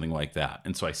something like that.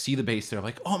 And so I see the bass there,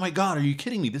 like, oh my God, are you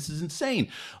kidding me? This is insane.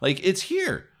 Like, it's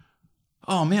here.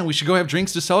 Oh man, we should go have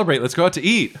drinks to celebrate. Let's go out to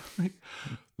eat.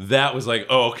 That was like,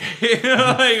 oh, okay.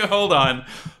 Like, hold on.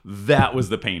 That was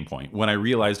the pain point when I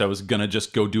realized I was going to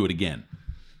just go do it again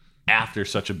after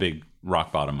such a big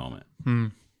rock bottom moment.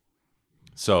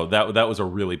 So that was a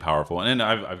really powerful one. And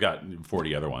I've got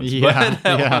 40 other ones. Yeah, but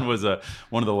that one was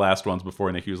one of the last ones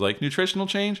before Nicky was like, nutritional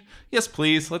change? Yes,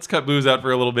 please. Let's cut booze out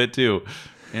for a little bit too.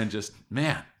 And just,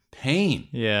 man, pain.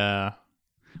 Yeah.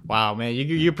 Wow, man.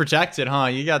 You protected, huh?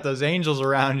 You got those angels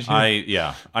around you.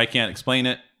 I can't explain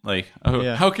it. Like,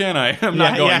 Yeah. how can I? I'm Yeah,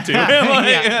 not going yeah. to. Like,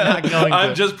 Yeah, not going I'm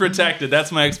to. just protected.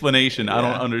 That's my explanation. I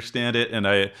don't Yeah. understand it, and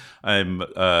I'm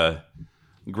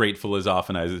grateful as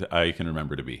often as I can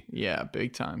remember to be. Yeah,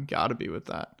 big time. Gotta be with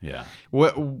that. Yeah.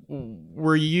 What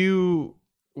were you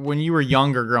when you were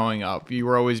younger growing up? You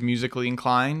were always musically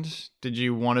inclined. Did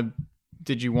you want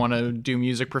to do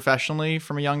music professionally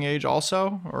from a young age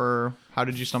also, or how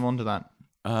did you stumble into that?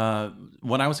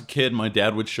 When I was a kid, my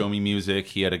dad would show me music.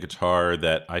 He had a guitar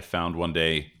that I found one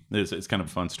day. It's kind of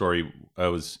a fun story. I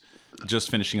was just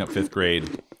finishing up 5th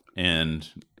grade and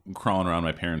crawling around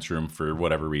my parents' room for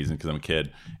whatever reason because I'm a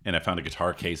kid, and I found a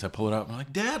guitar case. I pull it out and I'm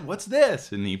like, Dad, what's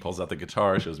this? And he pulls out the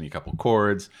guitar, shows me a couple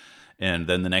chords, and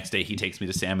then the next day he takes me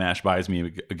to Sam Ash, buys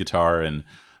me a guitar, and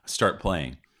start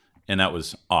playing. And that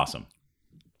was awesome.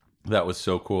 That was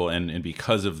so cool, and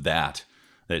because of that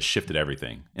shifted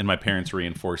everything. And my parents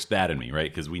reinforced that in me,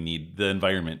 right? Because we need, the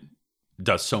environment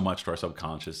does so much to our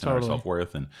subconscious and our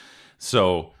self-worth. And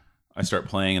so I start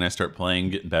playing,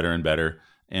 getting better and better.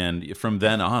 And from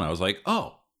then on, I was like,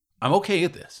 oh, I'm okay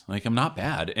at this. Like, I'm not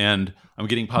bad. And I'm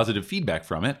getting positive feedback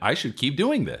from it. I should keep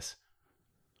doing this.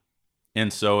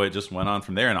 And so it just went on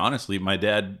from there. And honestly, my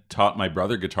dad taught my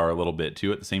brother guitar a little bit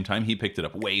too. At the same time, he picked it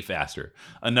up way faster.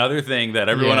 Another thing that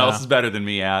everyone else is better than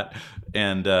me at.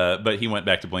 And but he went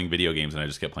back to playing video games, and I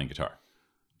just kept playing guitar.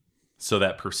 So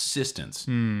that persistence,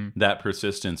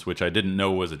 which I didn't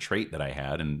know was a trait that I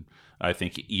had, and I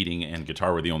think eating and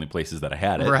guitar were the only places that I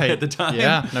had it at the time.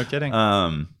 Yeah, no kidding.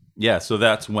 Yeah, so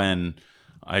that's when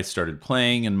I started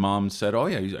playing, and Mom said, oh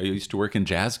yeah, I used to work in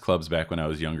jazz clubs back when I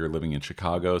was younger, living in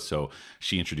Chicago. So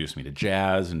she introduced me to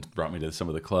jazz and brought me to some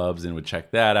of the clubs and would check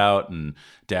that out. And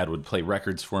Dad would play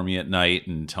records for me at night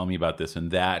and tell me about this and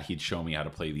that. He'd show me how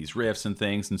to play these riffs and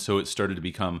things. And so it started to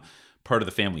become part of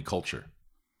the family culture,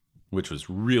 which was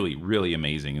really, really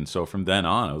amazing. And so from then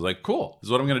on, I was like, cool, this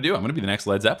is what I'm going to do. I'm going to be the next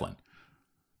Led Zeppelin.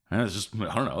 And it's just,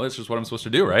 I don't know, that's just what I'm supposed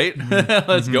to do, right?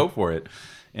 Let's go for it.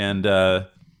 And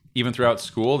even throughout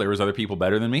school, there was other people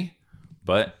better than me,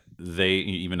 but they,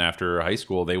 even after high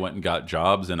school, they went and got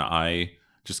jobs, and I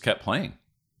just kept playing.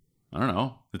 I don't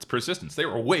know. It's persistence. They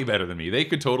were way better than me. They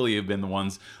could totally have been the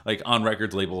ones like on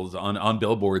records labels, on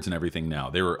billboards and everything now.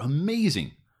 They were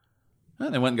amazing.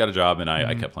 And they went and got a job, and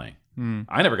I kept playing.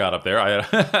 I never got up there.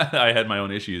 I had my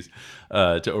own issues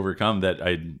to overcome that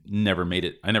I never made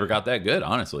it. I never got that good,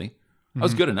 honestly. I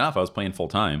was good enough. I was playing full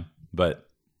time, but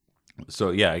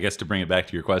so yeah, I guess to bring it back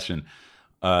to your question,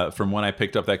 from when I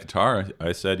picked up that guitar,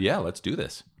 I said, yeah, let's do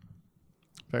this.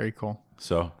 Very cool.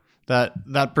 So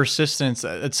that persistence,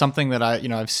 it's something that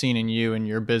I've seen in you and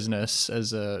your business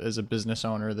as a business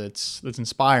owner that's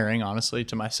inspiring, honestly,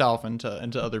 to myself and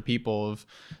to other people. Of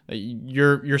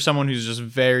you're someone who's just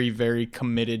very, very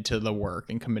committed to the work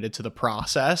and committed to the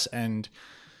process and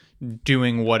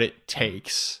doing what it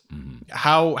takes.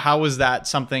 How is that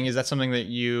something? Is that something that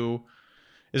you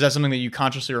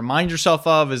consciously remind yourself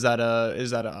of? Is that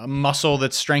a muscle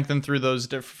that's strengthened through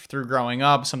through growing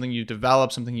up? Something you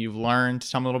developed, something you've learned?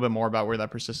 Tell me a little bit more about where that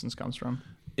persistence comes from.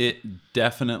 It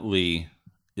definitely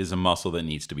is a muscle that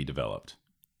needs to be developed.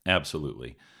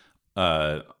 Absolutely.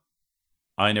 I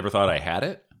never thought I had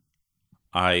it.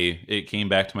 It came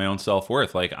back to my own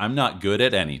self-worth. Like, I'm not good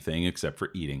at anything except for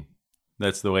eating.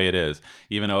 That's the way it is.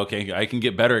 Even though, okay, I can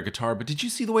get better at guitar, but did you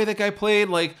see the way that guy played?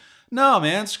 Like, no,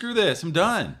 man, screw this. I'm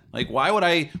done. Like, why would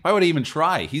I even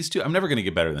try? I'm never going to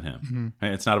get better than him.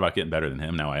 It's not about getting better than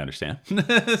him. Now I understand.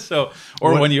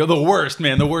 When you're the worst,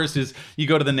 man, the worst is you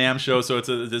go to the NAMM show. So it's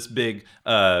this big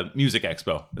music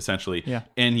expo, essentially. Yeah.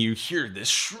 And you hear this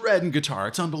shredding guitar.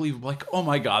 It's unbelievable. Like, oh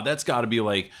my God, that's got to be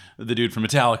like the dude from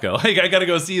Metallica. Like, I got to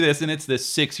go see this. And it's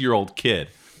this 6-year-old kid.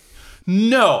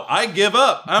 No, I give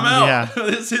up. I'm out. Yeah.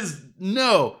 This is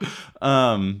no.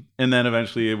 And then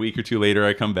eventually a week or two later,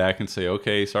 I come back and say,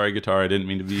 okay, sorry, guitar. I didn't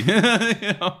mean to be,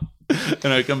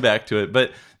 and I come back to it.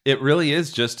 But it really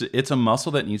is it's a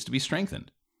muscle that needs to be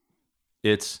strengthened.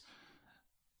 It's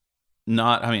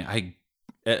not, I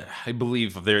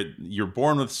believe you're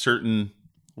born with certain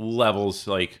levels.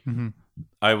 Like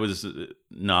I was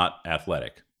not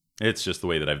athletic. It's just the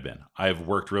way that I've been. I've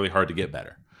worked really hard to get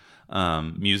better.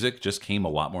 Music just came a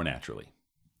lot more naturally.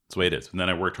 That's the way it is. And then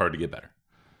I worked hard to get better.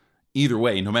 Either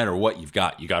way, no matter what you've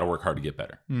got, you got to work hard to get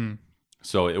better.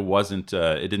 So it wasn't,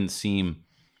 it didn't seem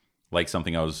like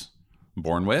something I was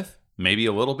born with. Maybe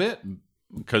a little bit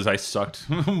because I sucked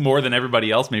more than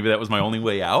everybody else. Maybe that was my only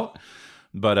way out.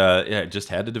 But it just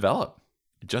had to develop.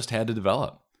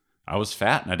 I was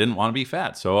fat and I didn't want to be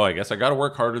fat. So I guess I got to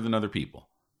work harder than other people.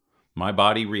 My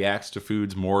body reacts to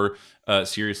foods more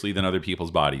seriously than other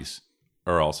people's bodies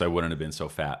or else I wouldn't have been so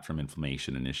fat from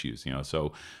inflammation and issues,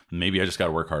 So maybe I just got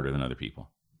to work harder than other people.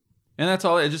 And that's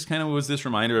all. It just kind of was this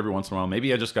reminder every once in a while.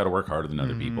 Maybe I just got to work harder than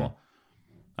other people.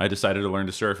 I decided to learn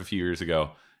to surf a few years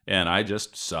ago, and I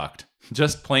just sucked.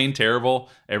 Just plain terrible.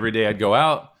 Every day I'd go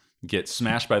out, get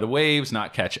smashed by the waves,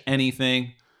 not catch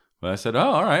anything. But I said, oh,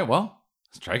 all right, well,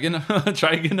 let's try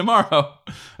again tomorrow.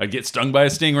 I'd get stung by a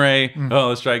stingray. Oh,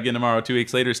 let's try again tomorrow. 2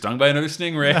 weeks later, stung by another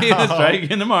stingray. Let's try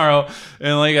again tomorrow.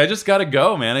 And I just got to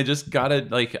go, man. I just got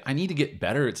to, I need to get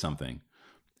better at something.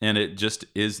 And it just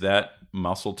is that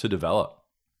muscle to develop.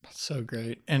 That's so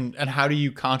great. And how do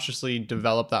you consciously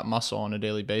develop that muscle on a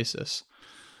daily basis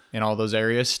in all those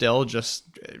areas still,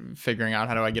 just figuring out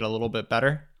how do I get a little bit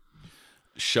better?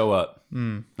 Show up.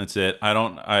 That's it.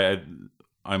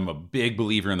 I'm a big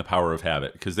believer in the power of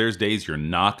habit, because there's days you're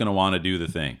not going to want to do the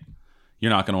thing.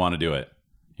 You're not going to want to do it.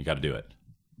 You got to do it.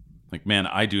 Man,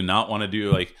 I do not want to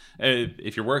do,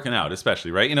 if you're working out,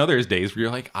 especially, right? There's days where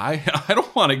you're like, I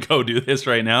don't want to go do this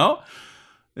right now.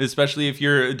 Especially if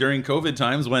you're during COVID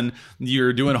times when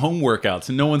you're doing home workouts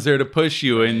and no one's there to push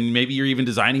you. And maybe you're even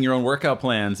designing your own workout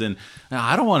plans. And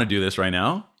I don't want to do this right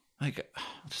now. I'll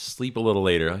just sleep a little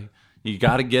later. You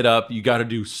got to get up. You got to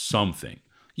do something.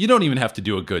 You don't even have to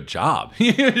do a good job.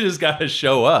 You just got to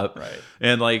show up. Right.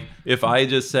 And if I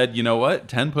just said, you know what,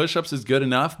 10 push-ups is good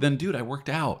enough, then dude, I worked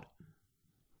out.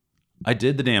 I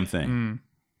did the damn thing.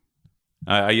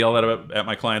 I yell at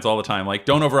my clients all the time,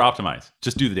 don't over-optimize.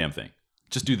 Just do the damn thing.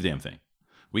 Just do the damn thing.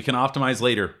 We can optimize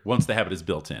later once the habit is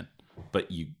built in.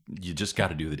 But you just got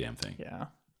to do the damn thing. Yeah.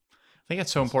 I think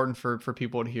it's so important for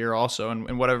people to hear also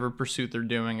in whatever pursuit they're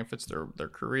doing, if it's their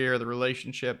career, the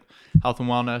relationship, health and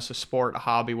wellness, a sport, a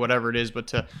hobby, whatever it is, but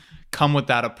to come with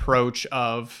that approach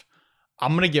of,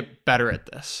 I'm going to get better at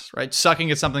this, right?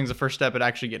 Sucking at something is the first step at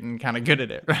actually getting kind of good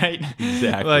at it, right?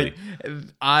 Exactly.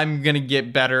 I'm going to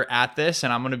get better at this,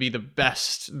 and I'm going to be the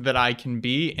best that I can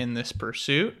be in this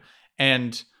pursuit.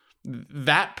 And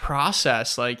that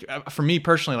process, for me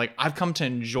personally, I've come to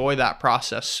enjoy that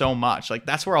process so much.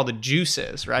 That's where all the juice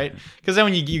is, right? Because then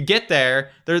when you get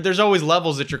there's always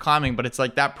levels that you're climbing, but it's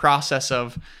that process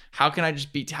of how can I do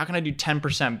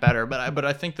 10% better? But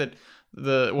I think that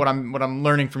what I'm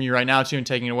learning from you right now too, and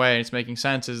taking it away, and it's making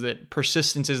sense, is that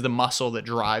persistence is the muscle that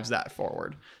drives that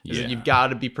forward. That you've got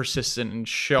to be persistent in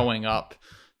showing up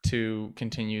to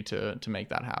continue to make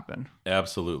that happen.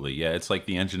 Absolutely. Yeah. It's like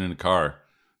the engine in a car.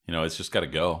 It's just got to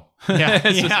go. Yeah.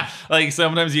 Just,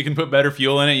 sometimes you can put better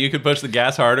fuel in it. You could push the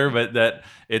gas harder, but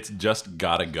it's just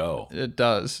got to go. It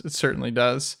does. It certainly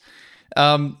does.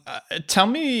 Tell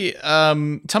me a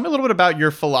little bit about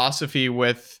your philosophy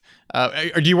with,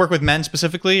 do you work with men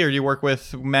specifically, or do you work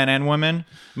with men and women?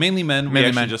 Mainly men. We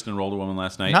actually just enrolled a woman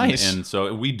last night. Nice. And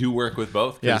so we do work with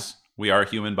both, because we are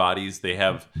human bodies. They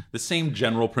have the same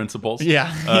general principles. There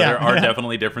are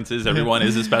definitely differences. Everyone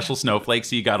is a special snowflake,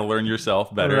 so you got to learn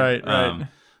yourself better. Right.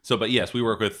 But yes, we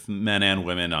work with men and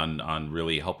women on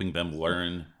really helping them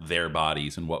learn their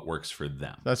bodies and what works for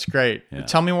them. That's great. Yeah.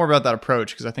 Tell me more about that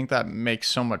approach, because I think that makes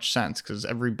so much sense, because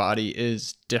every body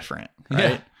is different,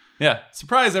 right? Yeah.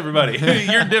 Surprise, everybody.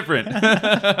 You're different.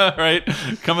 Right?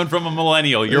 Coming from a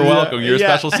millennial, you're welcome. You're a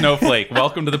special snowflake.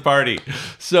 Welcome to the party.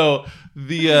 So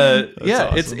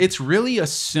awesome. It's really a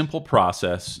simple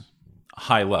process,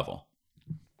 high level.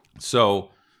 So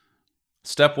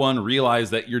step one, realize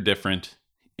that you're different,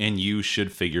 and you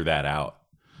should figure that out.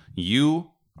 You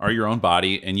are your own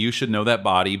body, and you should know that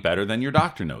body better than your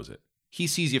doctor knows it. He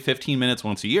sees you 15 minutes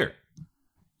once a year.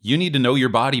 You need to know your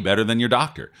body better than your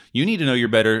doctor. You need to know your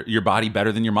body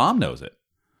better than your mom knows it.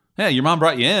 Yeah, your mom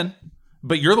brought you in,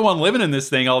 but you're the one living in this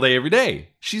thing all day, every day.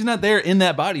 She's not there in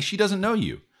that body. She doesn't know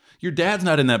you. Your dad's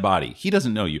not in that body. He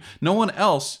doesn't know you. No one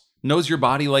else knows your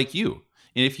body like you.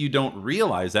 And if you don't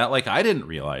realize that, like I didn't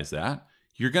realize that,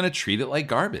 you're going to treat it like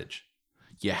garbage.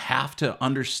 You have to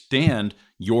understand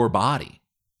your body.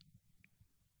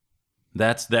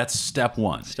 That's step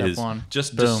one. Step one.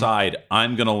 Just Boom. decide,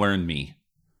 I'm going to learn me.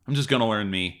 I'm just going to learn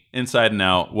me inside and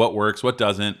out. What works, what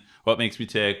doesn't, what makes me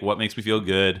tick, what makes me feel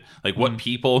good, like what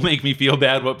people make me feel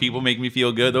bad, what people make me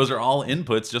feel good. Those are all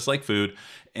inputs, just like food.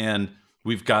 And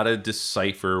we've got to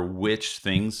decipher which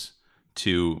things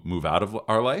to move out of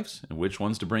our lives and which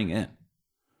ones to bring in.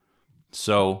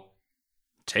 So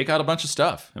take out a bunch of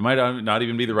stuff. It might not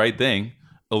even be the right thing.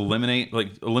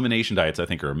 Elimination diets, I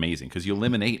think, are amazing because you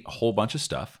eliminate a whole bunch of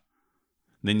stuff.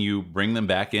 Then you bring them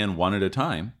back in one at a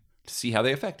time to see how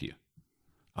they affect you.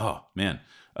 Oh, man.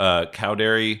 Cow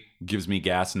dairy gives me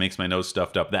gas and makes my nose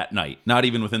stuffed up that night. Not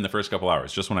even within the first couple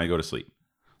hours, just when I go to sleep.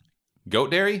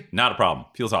 Goat dairy, not a problem.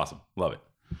 Feels awesome. Love it.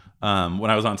 When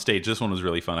I was on stage, this one was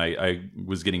really fun. I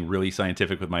was getting really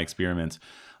scientific with my experiments.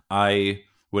 I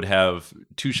would have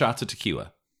 2 shots of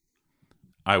tequila.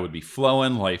 I would be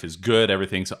flowing. Life is good.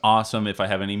 Everything's awesome. If I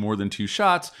have any more than 2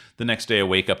 shots, the next day I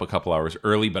wake up a couple hours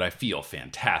early, but I feel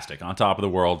fantastic, on top of the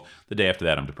world. The day after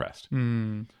that, I'm depressed.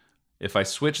 If I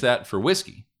switch that for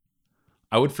whiskey,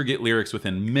 I would forget lyrics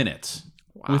within minutes.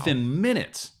 Wow. Within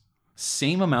minutes.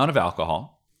 Same amount of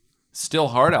alcohol. Still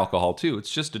hard alcohol, too.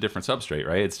 It's just a different substrate,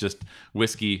 right? It's just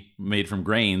whiskey made from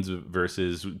grains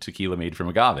versus tequila made from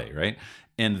agave, right?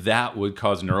 And that would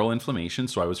cause neural inflammation,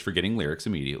 so I was forgetting lyrics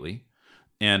immediately.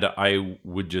 And I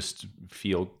would just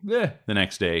feel the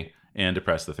next day and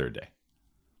depressed the third day.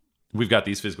 We've got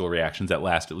these physical reactions that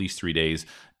last at least 3 days.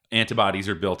 Antibodies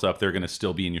are built up. They're going to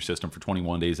still be in your system for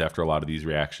 21 days after a lot of these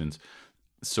reactions.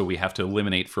 So we have to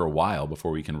eliminate for a while before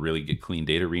we can really get clean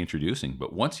data reintroducing.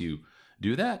 But once you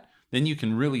do that, then you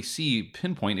can really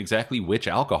pinpoint exactly which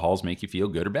alcohols make you feel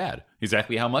good or bad.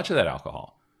 Exactly how much of that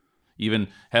alcohol. Even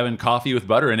having coffee with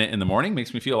butter in it in the morning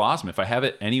makes me feel awesome. If I have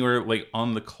it anywhere like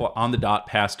on the dot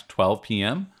past 12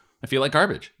 p.m., I feel like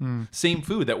garbage. Same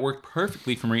food that worked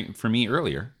perfectly for me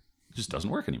earlier just doesn't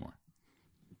work anymore.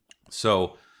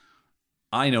 So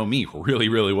I know me really,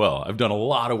 really well. I've done a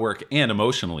lot of work, and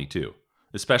emotionally too,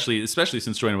 especially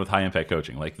since joining with High Impact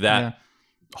Coaching. Like that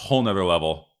whole nother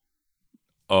level.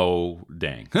 Oh,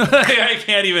 dang. I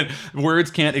can't even,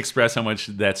 words can't express how much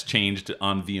that's changed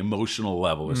on the emotional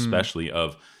level, especially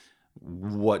of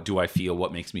what do I feel?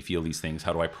 What makes me feel these things?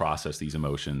 How do I process these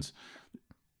emotions?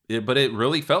 But it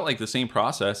really felt like the same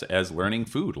process as learning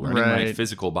food, learning my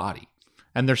physical body.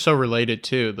 And they're so related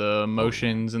too, the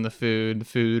emotions and the food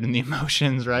and the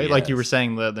emotions, right? Yes. Like you were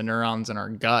saying, the neurons in our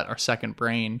gut, our second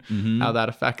brain, how that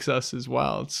affects us as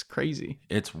well. It's crazy.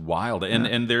 It's wild.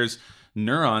 And there's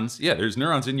neurons. Yeah, there's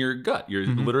neurons in your gut. You're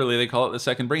literally, they call it the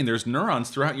second brain. There's neurons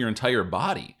throughout your entire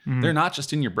body. They're not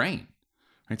just in your brain.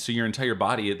 Right? So your entire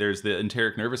body, there's the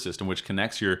enteric nervous system, which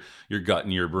connects your gut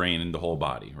and your brain and the whole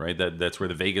body, right? That's where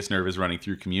the vagus nerve is running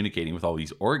through, communicating with all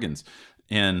these organs.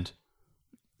 And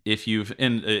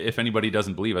if anybody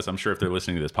doesn't believe us, I'm sure if they're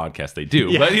listening to this podcast, they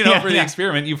do. But for the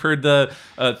experiment, you've heard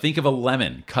think of a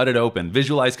lemon, cut it open,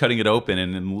 visualize cutting it open,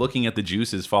 and then looking at the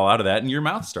juices fall out of that, and your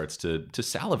mouth starts to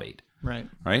salivate. Right.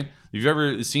 If you've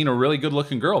ever seen a really good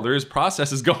looking girl, there's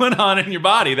processes going on in your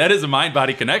body. That is a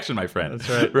mind-body connection, my friend. That's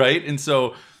right. Right. And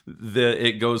so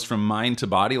it goes from mind to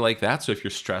body like that. So if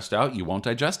you're stressed out, you won't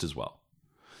digest as well.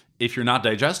 If you're not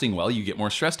digesting well, you get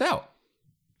more stressed out.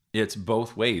 It's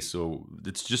both ways. So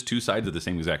it's just 2 sides of the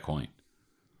same exact coin.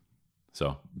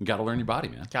 So you got to learn your body,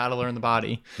 man. Got to learn the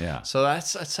body. Yeah. So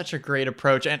that's such a great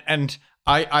approach. And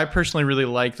I personally really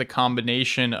like the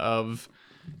combination of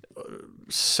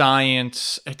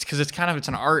science. It's because it's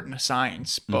an art and a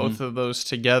science, both of those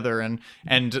together.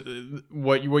 And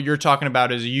what you're talking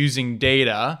about is using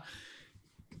data,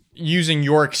 using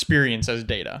your experience as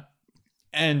data,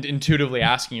 and intuitively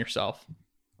asking yourself,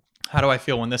 how do I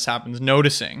feel when this happens?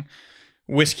 Noticing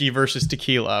whiskey versus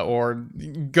tequila, or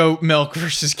goat milk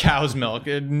versus cow's milk,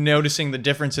 noticing the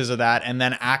differences of that, and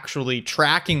then actually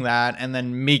tracking that and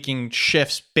then making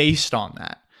shifts based on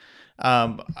that.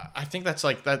 I think that's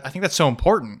I think that's so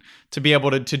important to be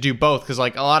able to do both. Cause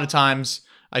like a lot of times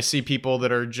I see people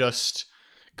that are just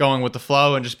going with the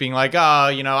flow and just being like,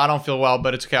 I don't feel well,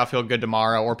 but it's okay, I'll feel good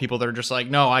tomorrow. Or people that are just like,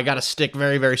 no, I got to stick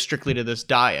very, very strictly to this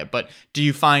diet. But do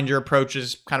you find your approach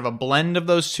is kind of a blend of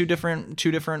those two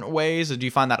different ways? Or do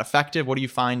you find that effective? What do you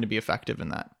find to be effective in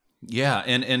that? Yeah,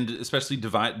 and especially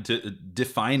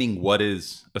defining what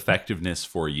is effectiveness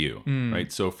for you,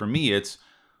 right? So for me, it's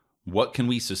what can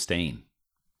we sustain?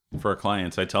 For our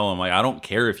clients, I tell them, like, I don't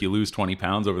care if you lose 20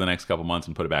 pounds over the next couple months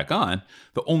and put it back on.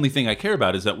 The only thing I care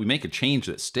about is that we make a change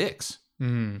that sticks.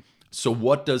 So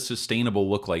what does sustainable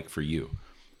look like for you?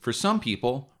 For some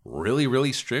people, really,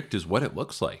 really strict is what it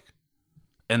looks like.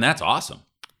 And that's awesome.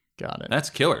 Got it. That's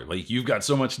killer. Like, you've got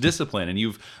so much discipline and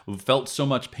you've felt so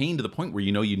much pain to the point where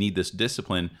you know you need this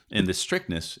discipline and this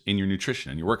strictness in your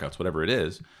nutrition and your workouts, whatever it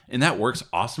is. And that works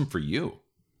awesome for you.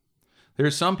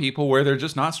 There's some people where they're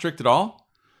just not strict at all.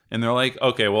 And they're like,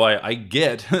 okay, well, I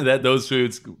get that those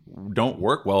foods don't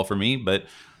work well for me, but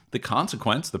the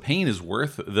consequence, the pain is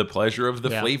worth the pleasure of the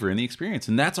flavor and the experience.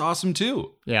 And that's awesome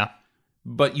too. Yeah.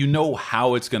 But you know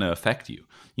how it's going to affect you.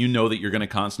 You know that you're going to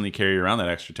constantly carry around that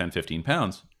extra 10, 15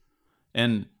 pounds.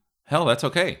 And hell, that's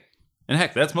okay. And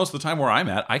heck, that's most of the time where I'm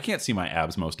at. I can't see my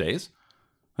abs most days.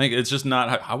 Like, it's just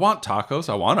not, I want tacos,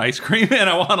 I want ice cream, and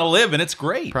I want to live, and it's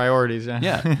great. Priorities, yeah.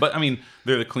 Yeah, but I mean,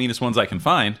 they're the cleanest ones I can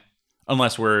find.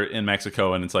 Unless we're in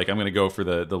Mexico and it's like, I'm going to go for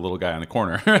the little guy on the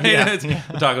corner. Right? Yeah. The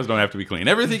tacos don't have to be clean.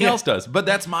 Everything else does. But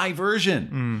that's my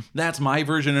version. That's my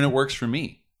version, and it works for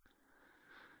me.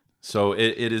 So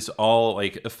it is all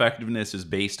like effectiveness is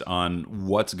based on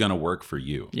what's going to work for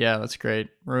you. Yeah, that's great.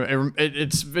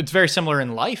 It's very similar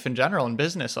in life in general, in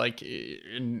business, like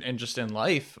and just in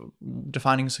life,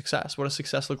 defining success. What does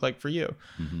success look like for you?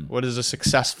 What does a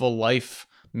successful life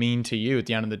mean to you at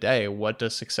the end of the day? What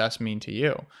does success mean to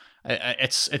you?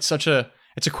 It's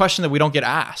a question that we don't get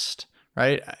asked,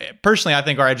 right? Personally, I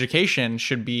think our education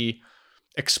should be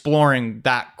exploring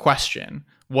that question.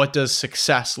 What does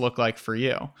success look like for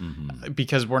you?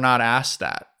 Because we're not asked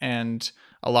that. And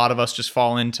a lot of us just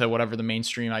fall into whatever the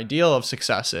mainstream ideal of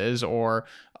success is, or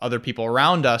other people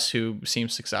around us who seem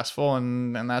successful.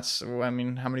 And that's, I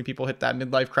mean, how many people hit that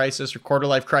midlife crisis or quarter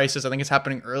life crisis? I think it's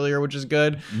happening earlier, which is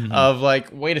good, of like,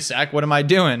 wait a sec, what am I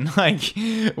doing? Like,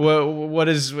 what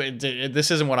is, this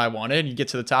isn't what I wanted. You get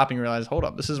to the top and you realize, hold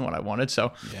up, this isn't what I wanted.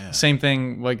 So same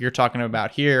thing like you're talking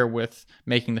about here with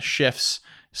making the shifts,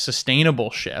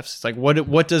 sustainable shifts. It's like,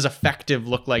 what does effective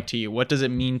look like to you? What does it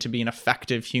mean to be an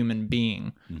effective human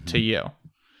being to you?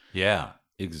 Yeah,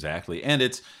 exactly. And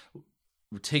it's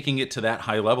taking it to that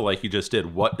high level like you just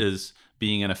did. What does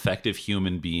being an effective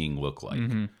human being look like?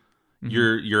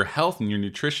 Your health and your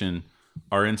nutrition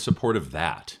are in support of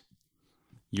that.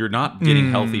 You're not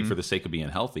getting healthy for the sake of being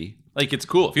healthy. Like, it's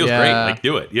cool. It feels great. Like,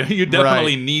 do it. You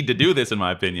definitely need to do this, in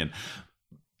my opinion.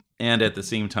 And at the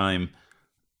same time,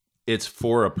 it's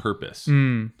for a purpose.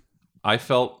 I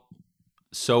felt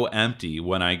so empty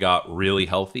when I got really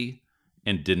healthy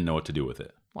and didn't know what to do with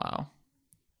it. Wow.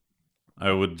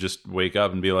 I would just wake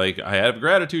up and be like, I have a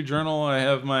gratitude journal. I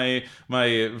have my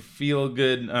feel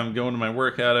good. I'm going to my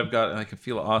workout. I can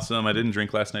feel awesome. I didn't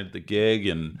drink last night at the gig,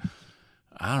 and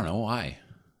I don't know why.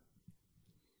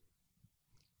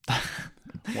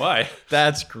 Why?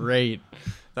 That's great.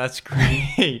 That's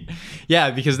great. Yeah,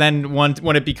 because then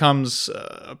when it becomes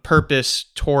a purpose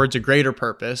towards a greater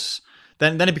purpose,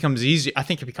 then it becomes easy. I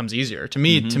think it becomes easier. To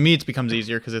me, it becomes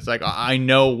easier because it's like, I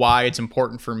know why it's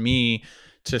important for me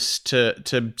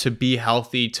to be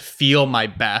healthy, to feel my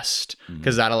best,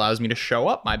 because that allows me to show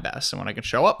up my best. And when I can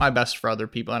show up my best for other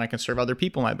people, and I can serve other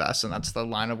people my best, and that's the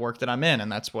line of work that I'm in,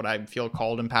 and that's what I feel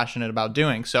called and passionate about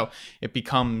doing. So it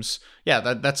becomes,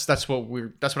 that's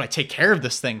what I take care of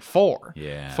this thing for.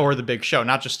 For the big show,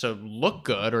 not just to look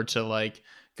good or to like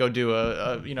go do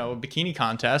a bikini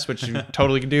contest, which you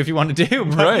totally can do if you want to do.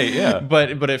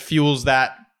 But it fuels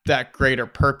that greater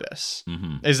purpose.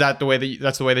 Is that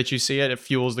that's the way that you see it? It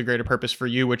fuels the greater purpose for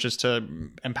you, which is to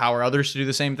empower others to do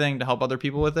the same thing, to help other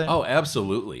people with it? Oh,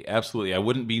 absolutely. Absolutely. I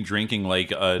wouldn't be drinking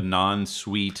like a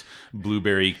non-sweet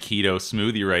blueberry keto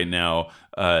smoothie right now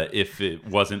if it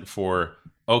wasn't for,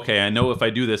 okay, I know if I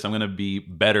do this, I'm going to be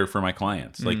better for my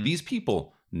clients. Like, these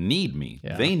people need me.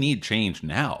 They need change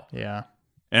now.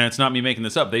 And it's not me making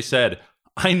this up. They said,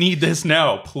 I need this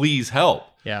now. Please help.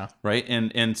 Right.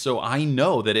 And so I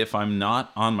know that if I'm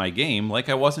not on my game, like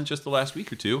I wasn't just the last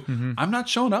week or two, I'm not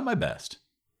showing up my best.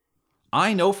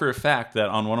 I know for a fact that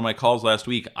on one of my calls last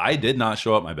week, I did not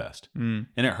show up my best. And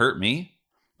it hurt me.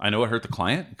 I know it hurt the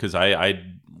client because I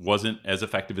wasn't as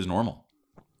effective as normal.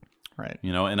 Right.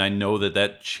 And I know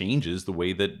that changes the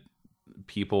way that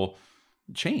people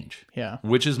change.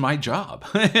 Which is my job.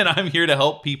 And I'm here to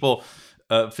help people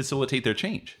facilitate their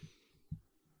change.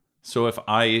 So if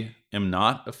I am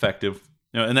not effective,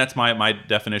 and that's my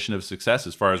definition of success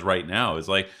as far as right now, is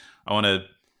like, I want to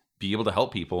be able to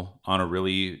help people on a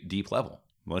really deep level.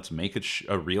 Let's make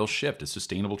a real shift, a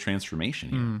sustainable transformation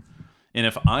here. And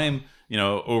if I'm,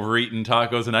 overeating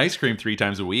tacos and ice cream 3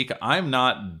 times a week, I'm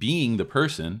not being the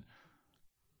person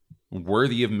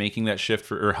worthy of making that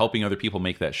shift or helping other people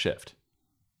make that shift.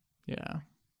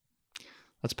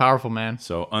 That's powerful, man.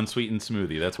 So unsweetened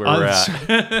smoothie, that's where we're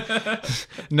at.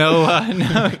 No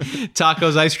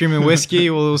tacos, ice cream, and whiskey.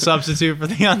 We'll substitute for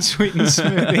the unsweetened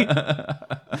smoothie.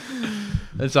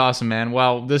 That's awesome, man.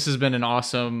 Well, this has been an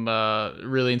awesome,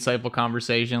 really insightful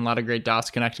conversation. A lot of great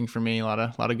dots connecting for me. A lot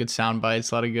of good sound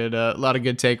bites. A lot of good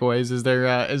takeaways. Is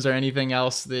there anything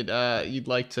else that you'd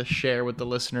like to share with the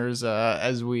listeners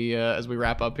as we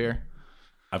wrap up here?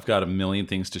 I've got a million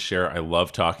things to share. I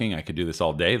love talking. I could do this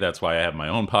all day. That's why I have my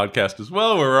own podcast as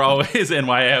well, where we're always, and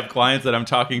why I have clients that I'm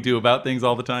talking to about things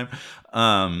all the time.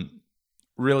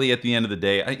 Really, at the end of the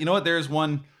day, you know what? There's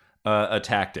one a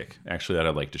tactic actually that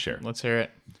I'd like to share. Let's hear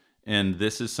it. And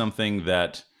this is something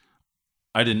that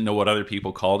I didn't know what other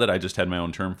people called it. I just had my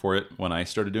own term for it when I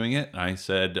started doing it. I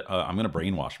said, I'm going to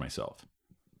brainwash myself.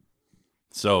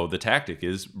 So the tactic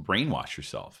is brainwash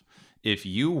yourself. If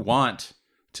you want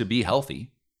to be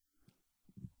healthy,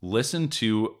 listen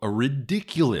to a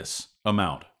ridiculous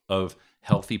amount of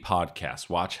healthy podcasts,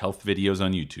 watch health videos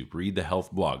on YouTube, read the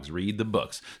health blogs, read the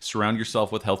books, surround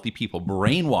yourself with healthy people,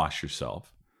 brainwash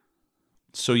yourself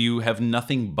so you have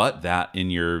nothing but that in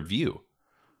your view.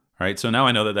 All right. So now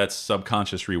I know that that's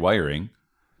subconscious rewiring,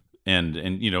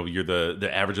 and you know, you're the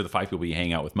average of the 5 people you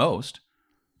hang out with most.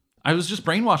 I was just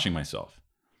brainwashing myself.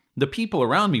 The people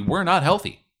around me were not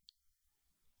healthy.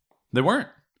 They weren't.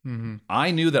 Mm-hmm.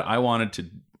 I knew that I wanted to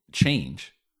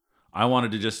change. I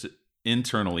wanted to just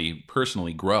internally,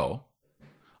 personally grow.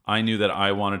 I knew that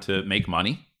I wanted to make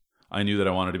money. I knew that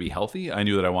I wanted to be healthy. I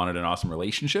knew that I wanted an awesome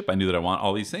relationship. I knew that I want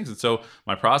all these things. And so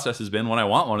my process has been, when I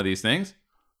want one of these things,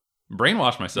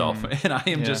 brainwash myself. And I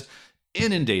am just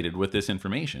inundated with this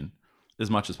information as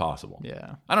much as possible.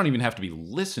 Yeah. I don't even have to be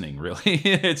listening, really.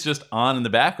 It's just on in the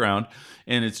background,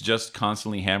 and it's just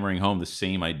constantly hammering home the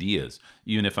same ideas.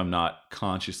 Even if I'm not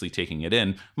consciously taking it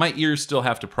in, my ears still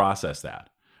have to process that.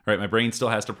 Right? My brain still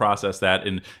has to process that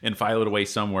and file it away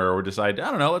somewhere, or decide, I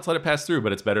don't know, let's let it pass through.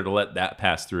 But it's better to let that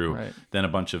pass through than a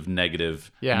bunch of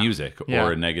negative music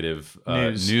or negative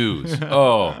news.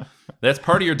 Oh, that's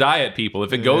part of your diet, people.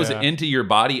 If it goes into your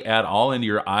body at all, into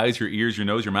your eyes, your ears, your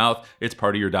nose, your mouth, it's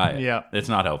part of your diet. Yeah. It's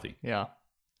not healthy. Yeah.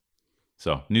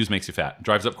 So news makes you fat.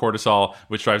 Drives up cortisol,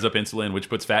 which drives up insulin, which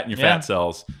puts fat in your fat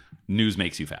cells. News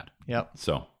makes you fat. Yep.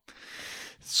 So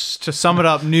to sum it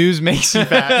up, news makes you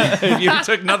fat. You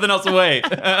took nothing else away.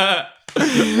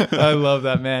 I love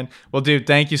that, man. Well, dude,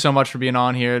 thank you so much for being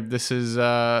on here. This is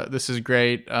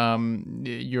great.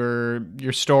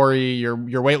 Your story,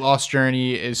 your weight loss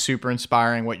journey is super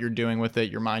inspiring. What you're doing with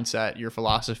it, your mindset, your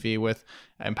philosophy with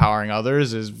empowering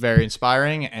others is very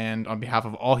inspiring. And on behalf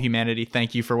of all humanity,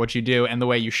 thank you for what you do and the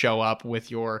way you show up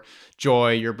with your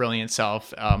joy, your brilliant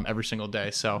self every single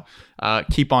day. So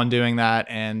keep on doing that.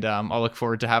 And I'll look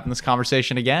forward to having this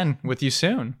conversation again with you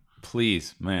soon.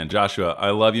 Please, man. Joshua,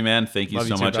 I love you, man. Thank you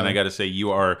so much. Brother. And I got to say,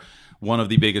 you are one of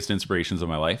the biggest inspirations of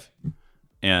my life.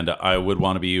 And I would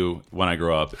want to be you when I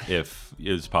grow up, if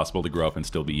it was possible to grow up and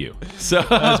still be you. So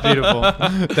that's beautiful.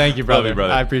 Thank you, brother. Love you,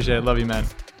 brother. I appreciate it. Love you, man.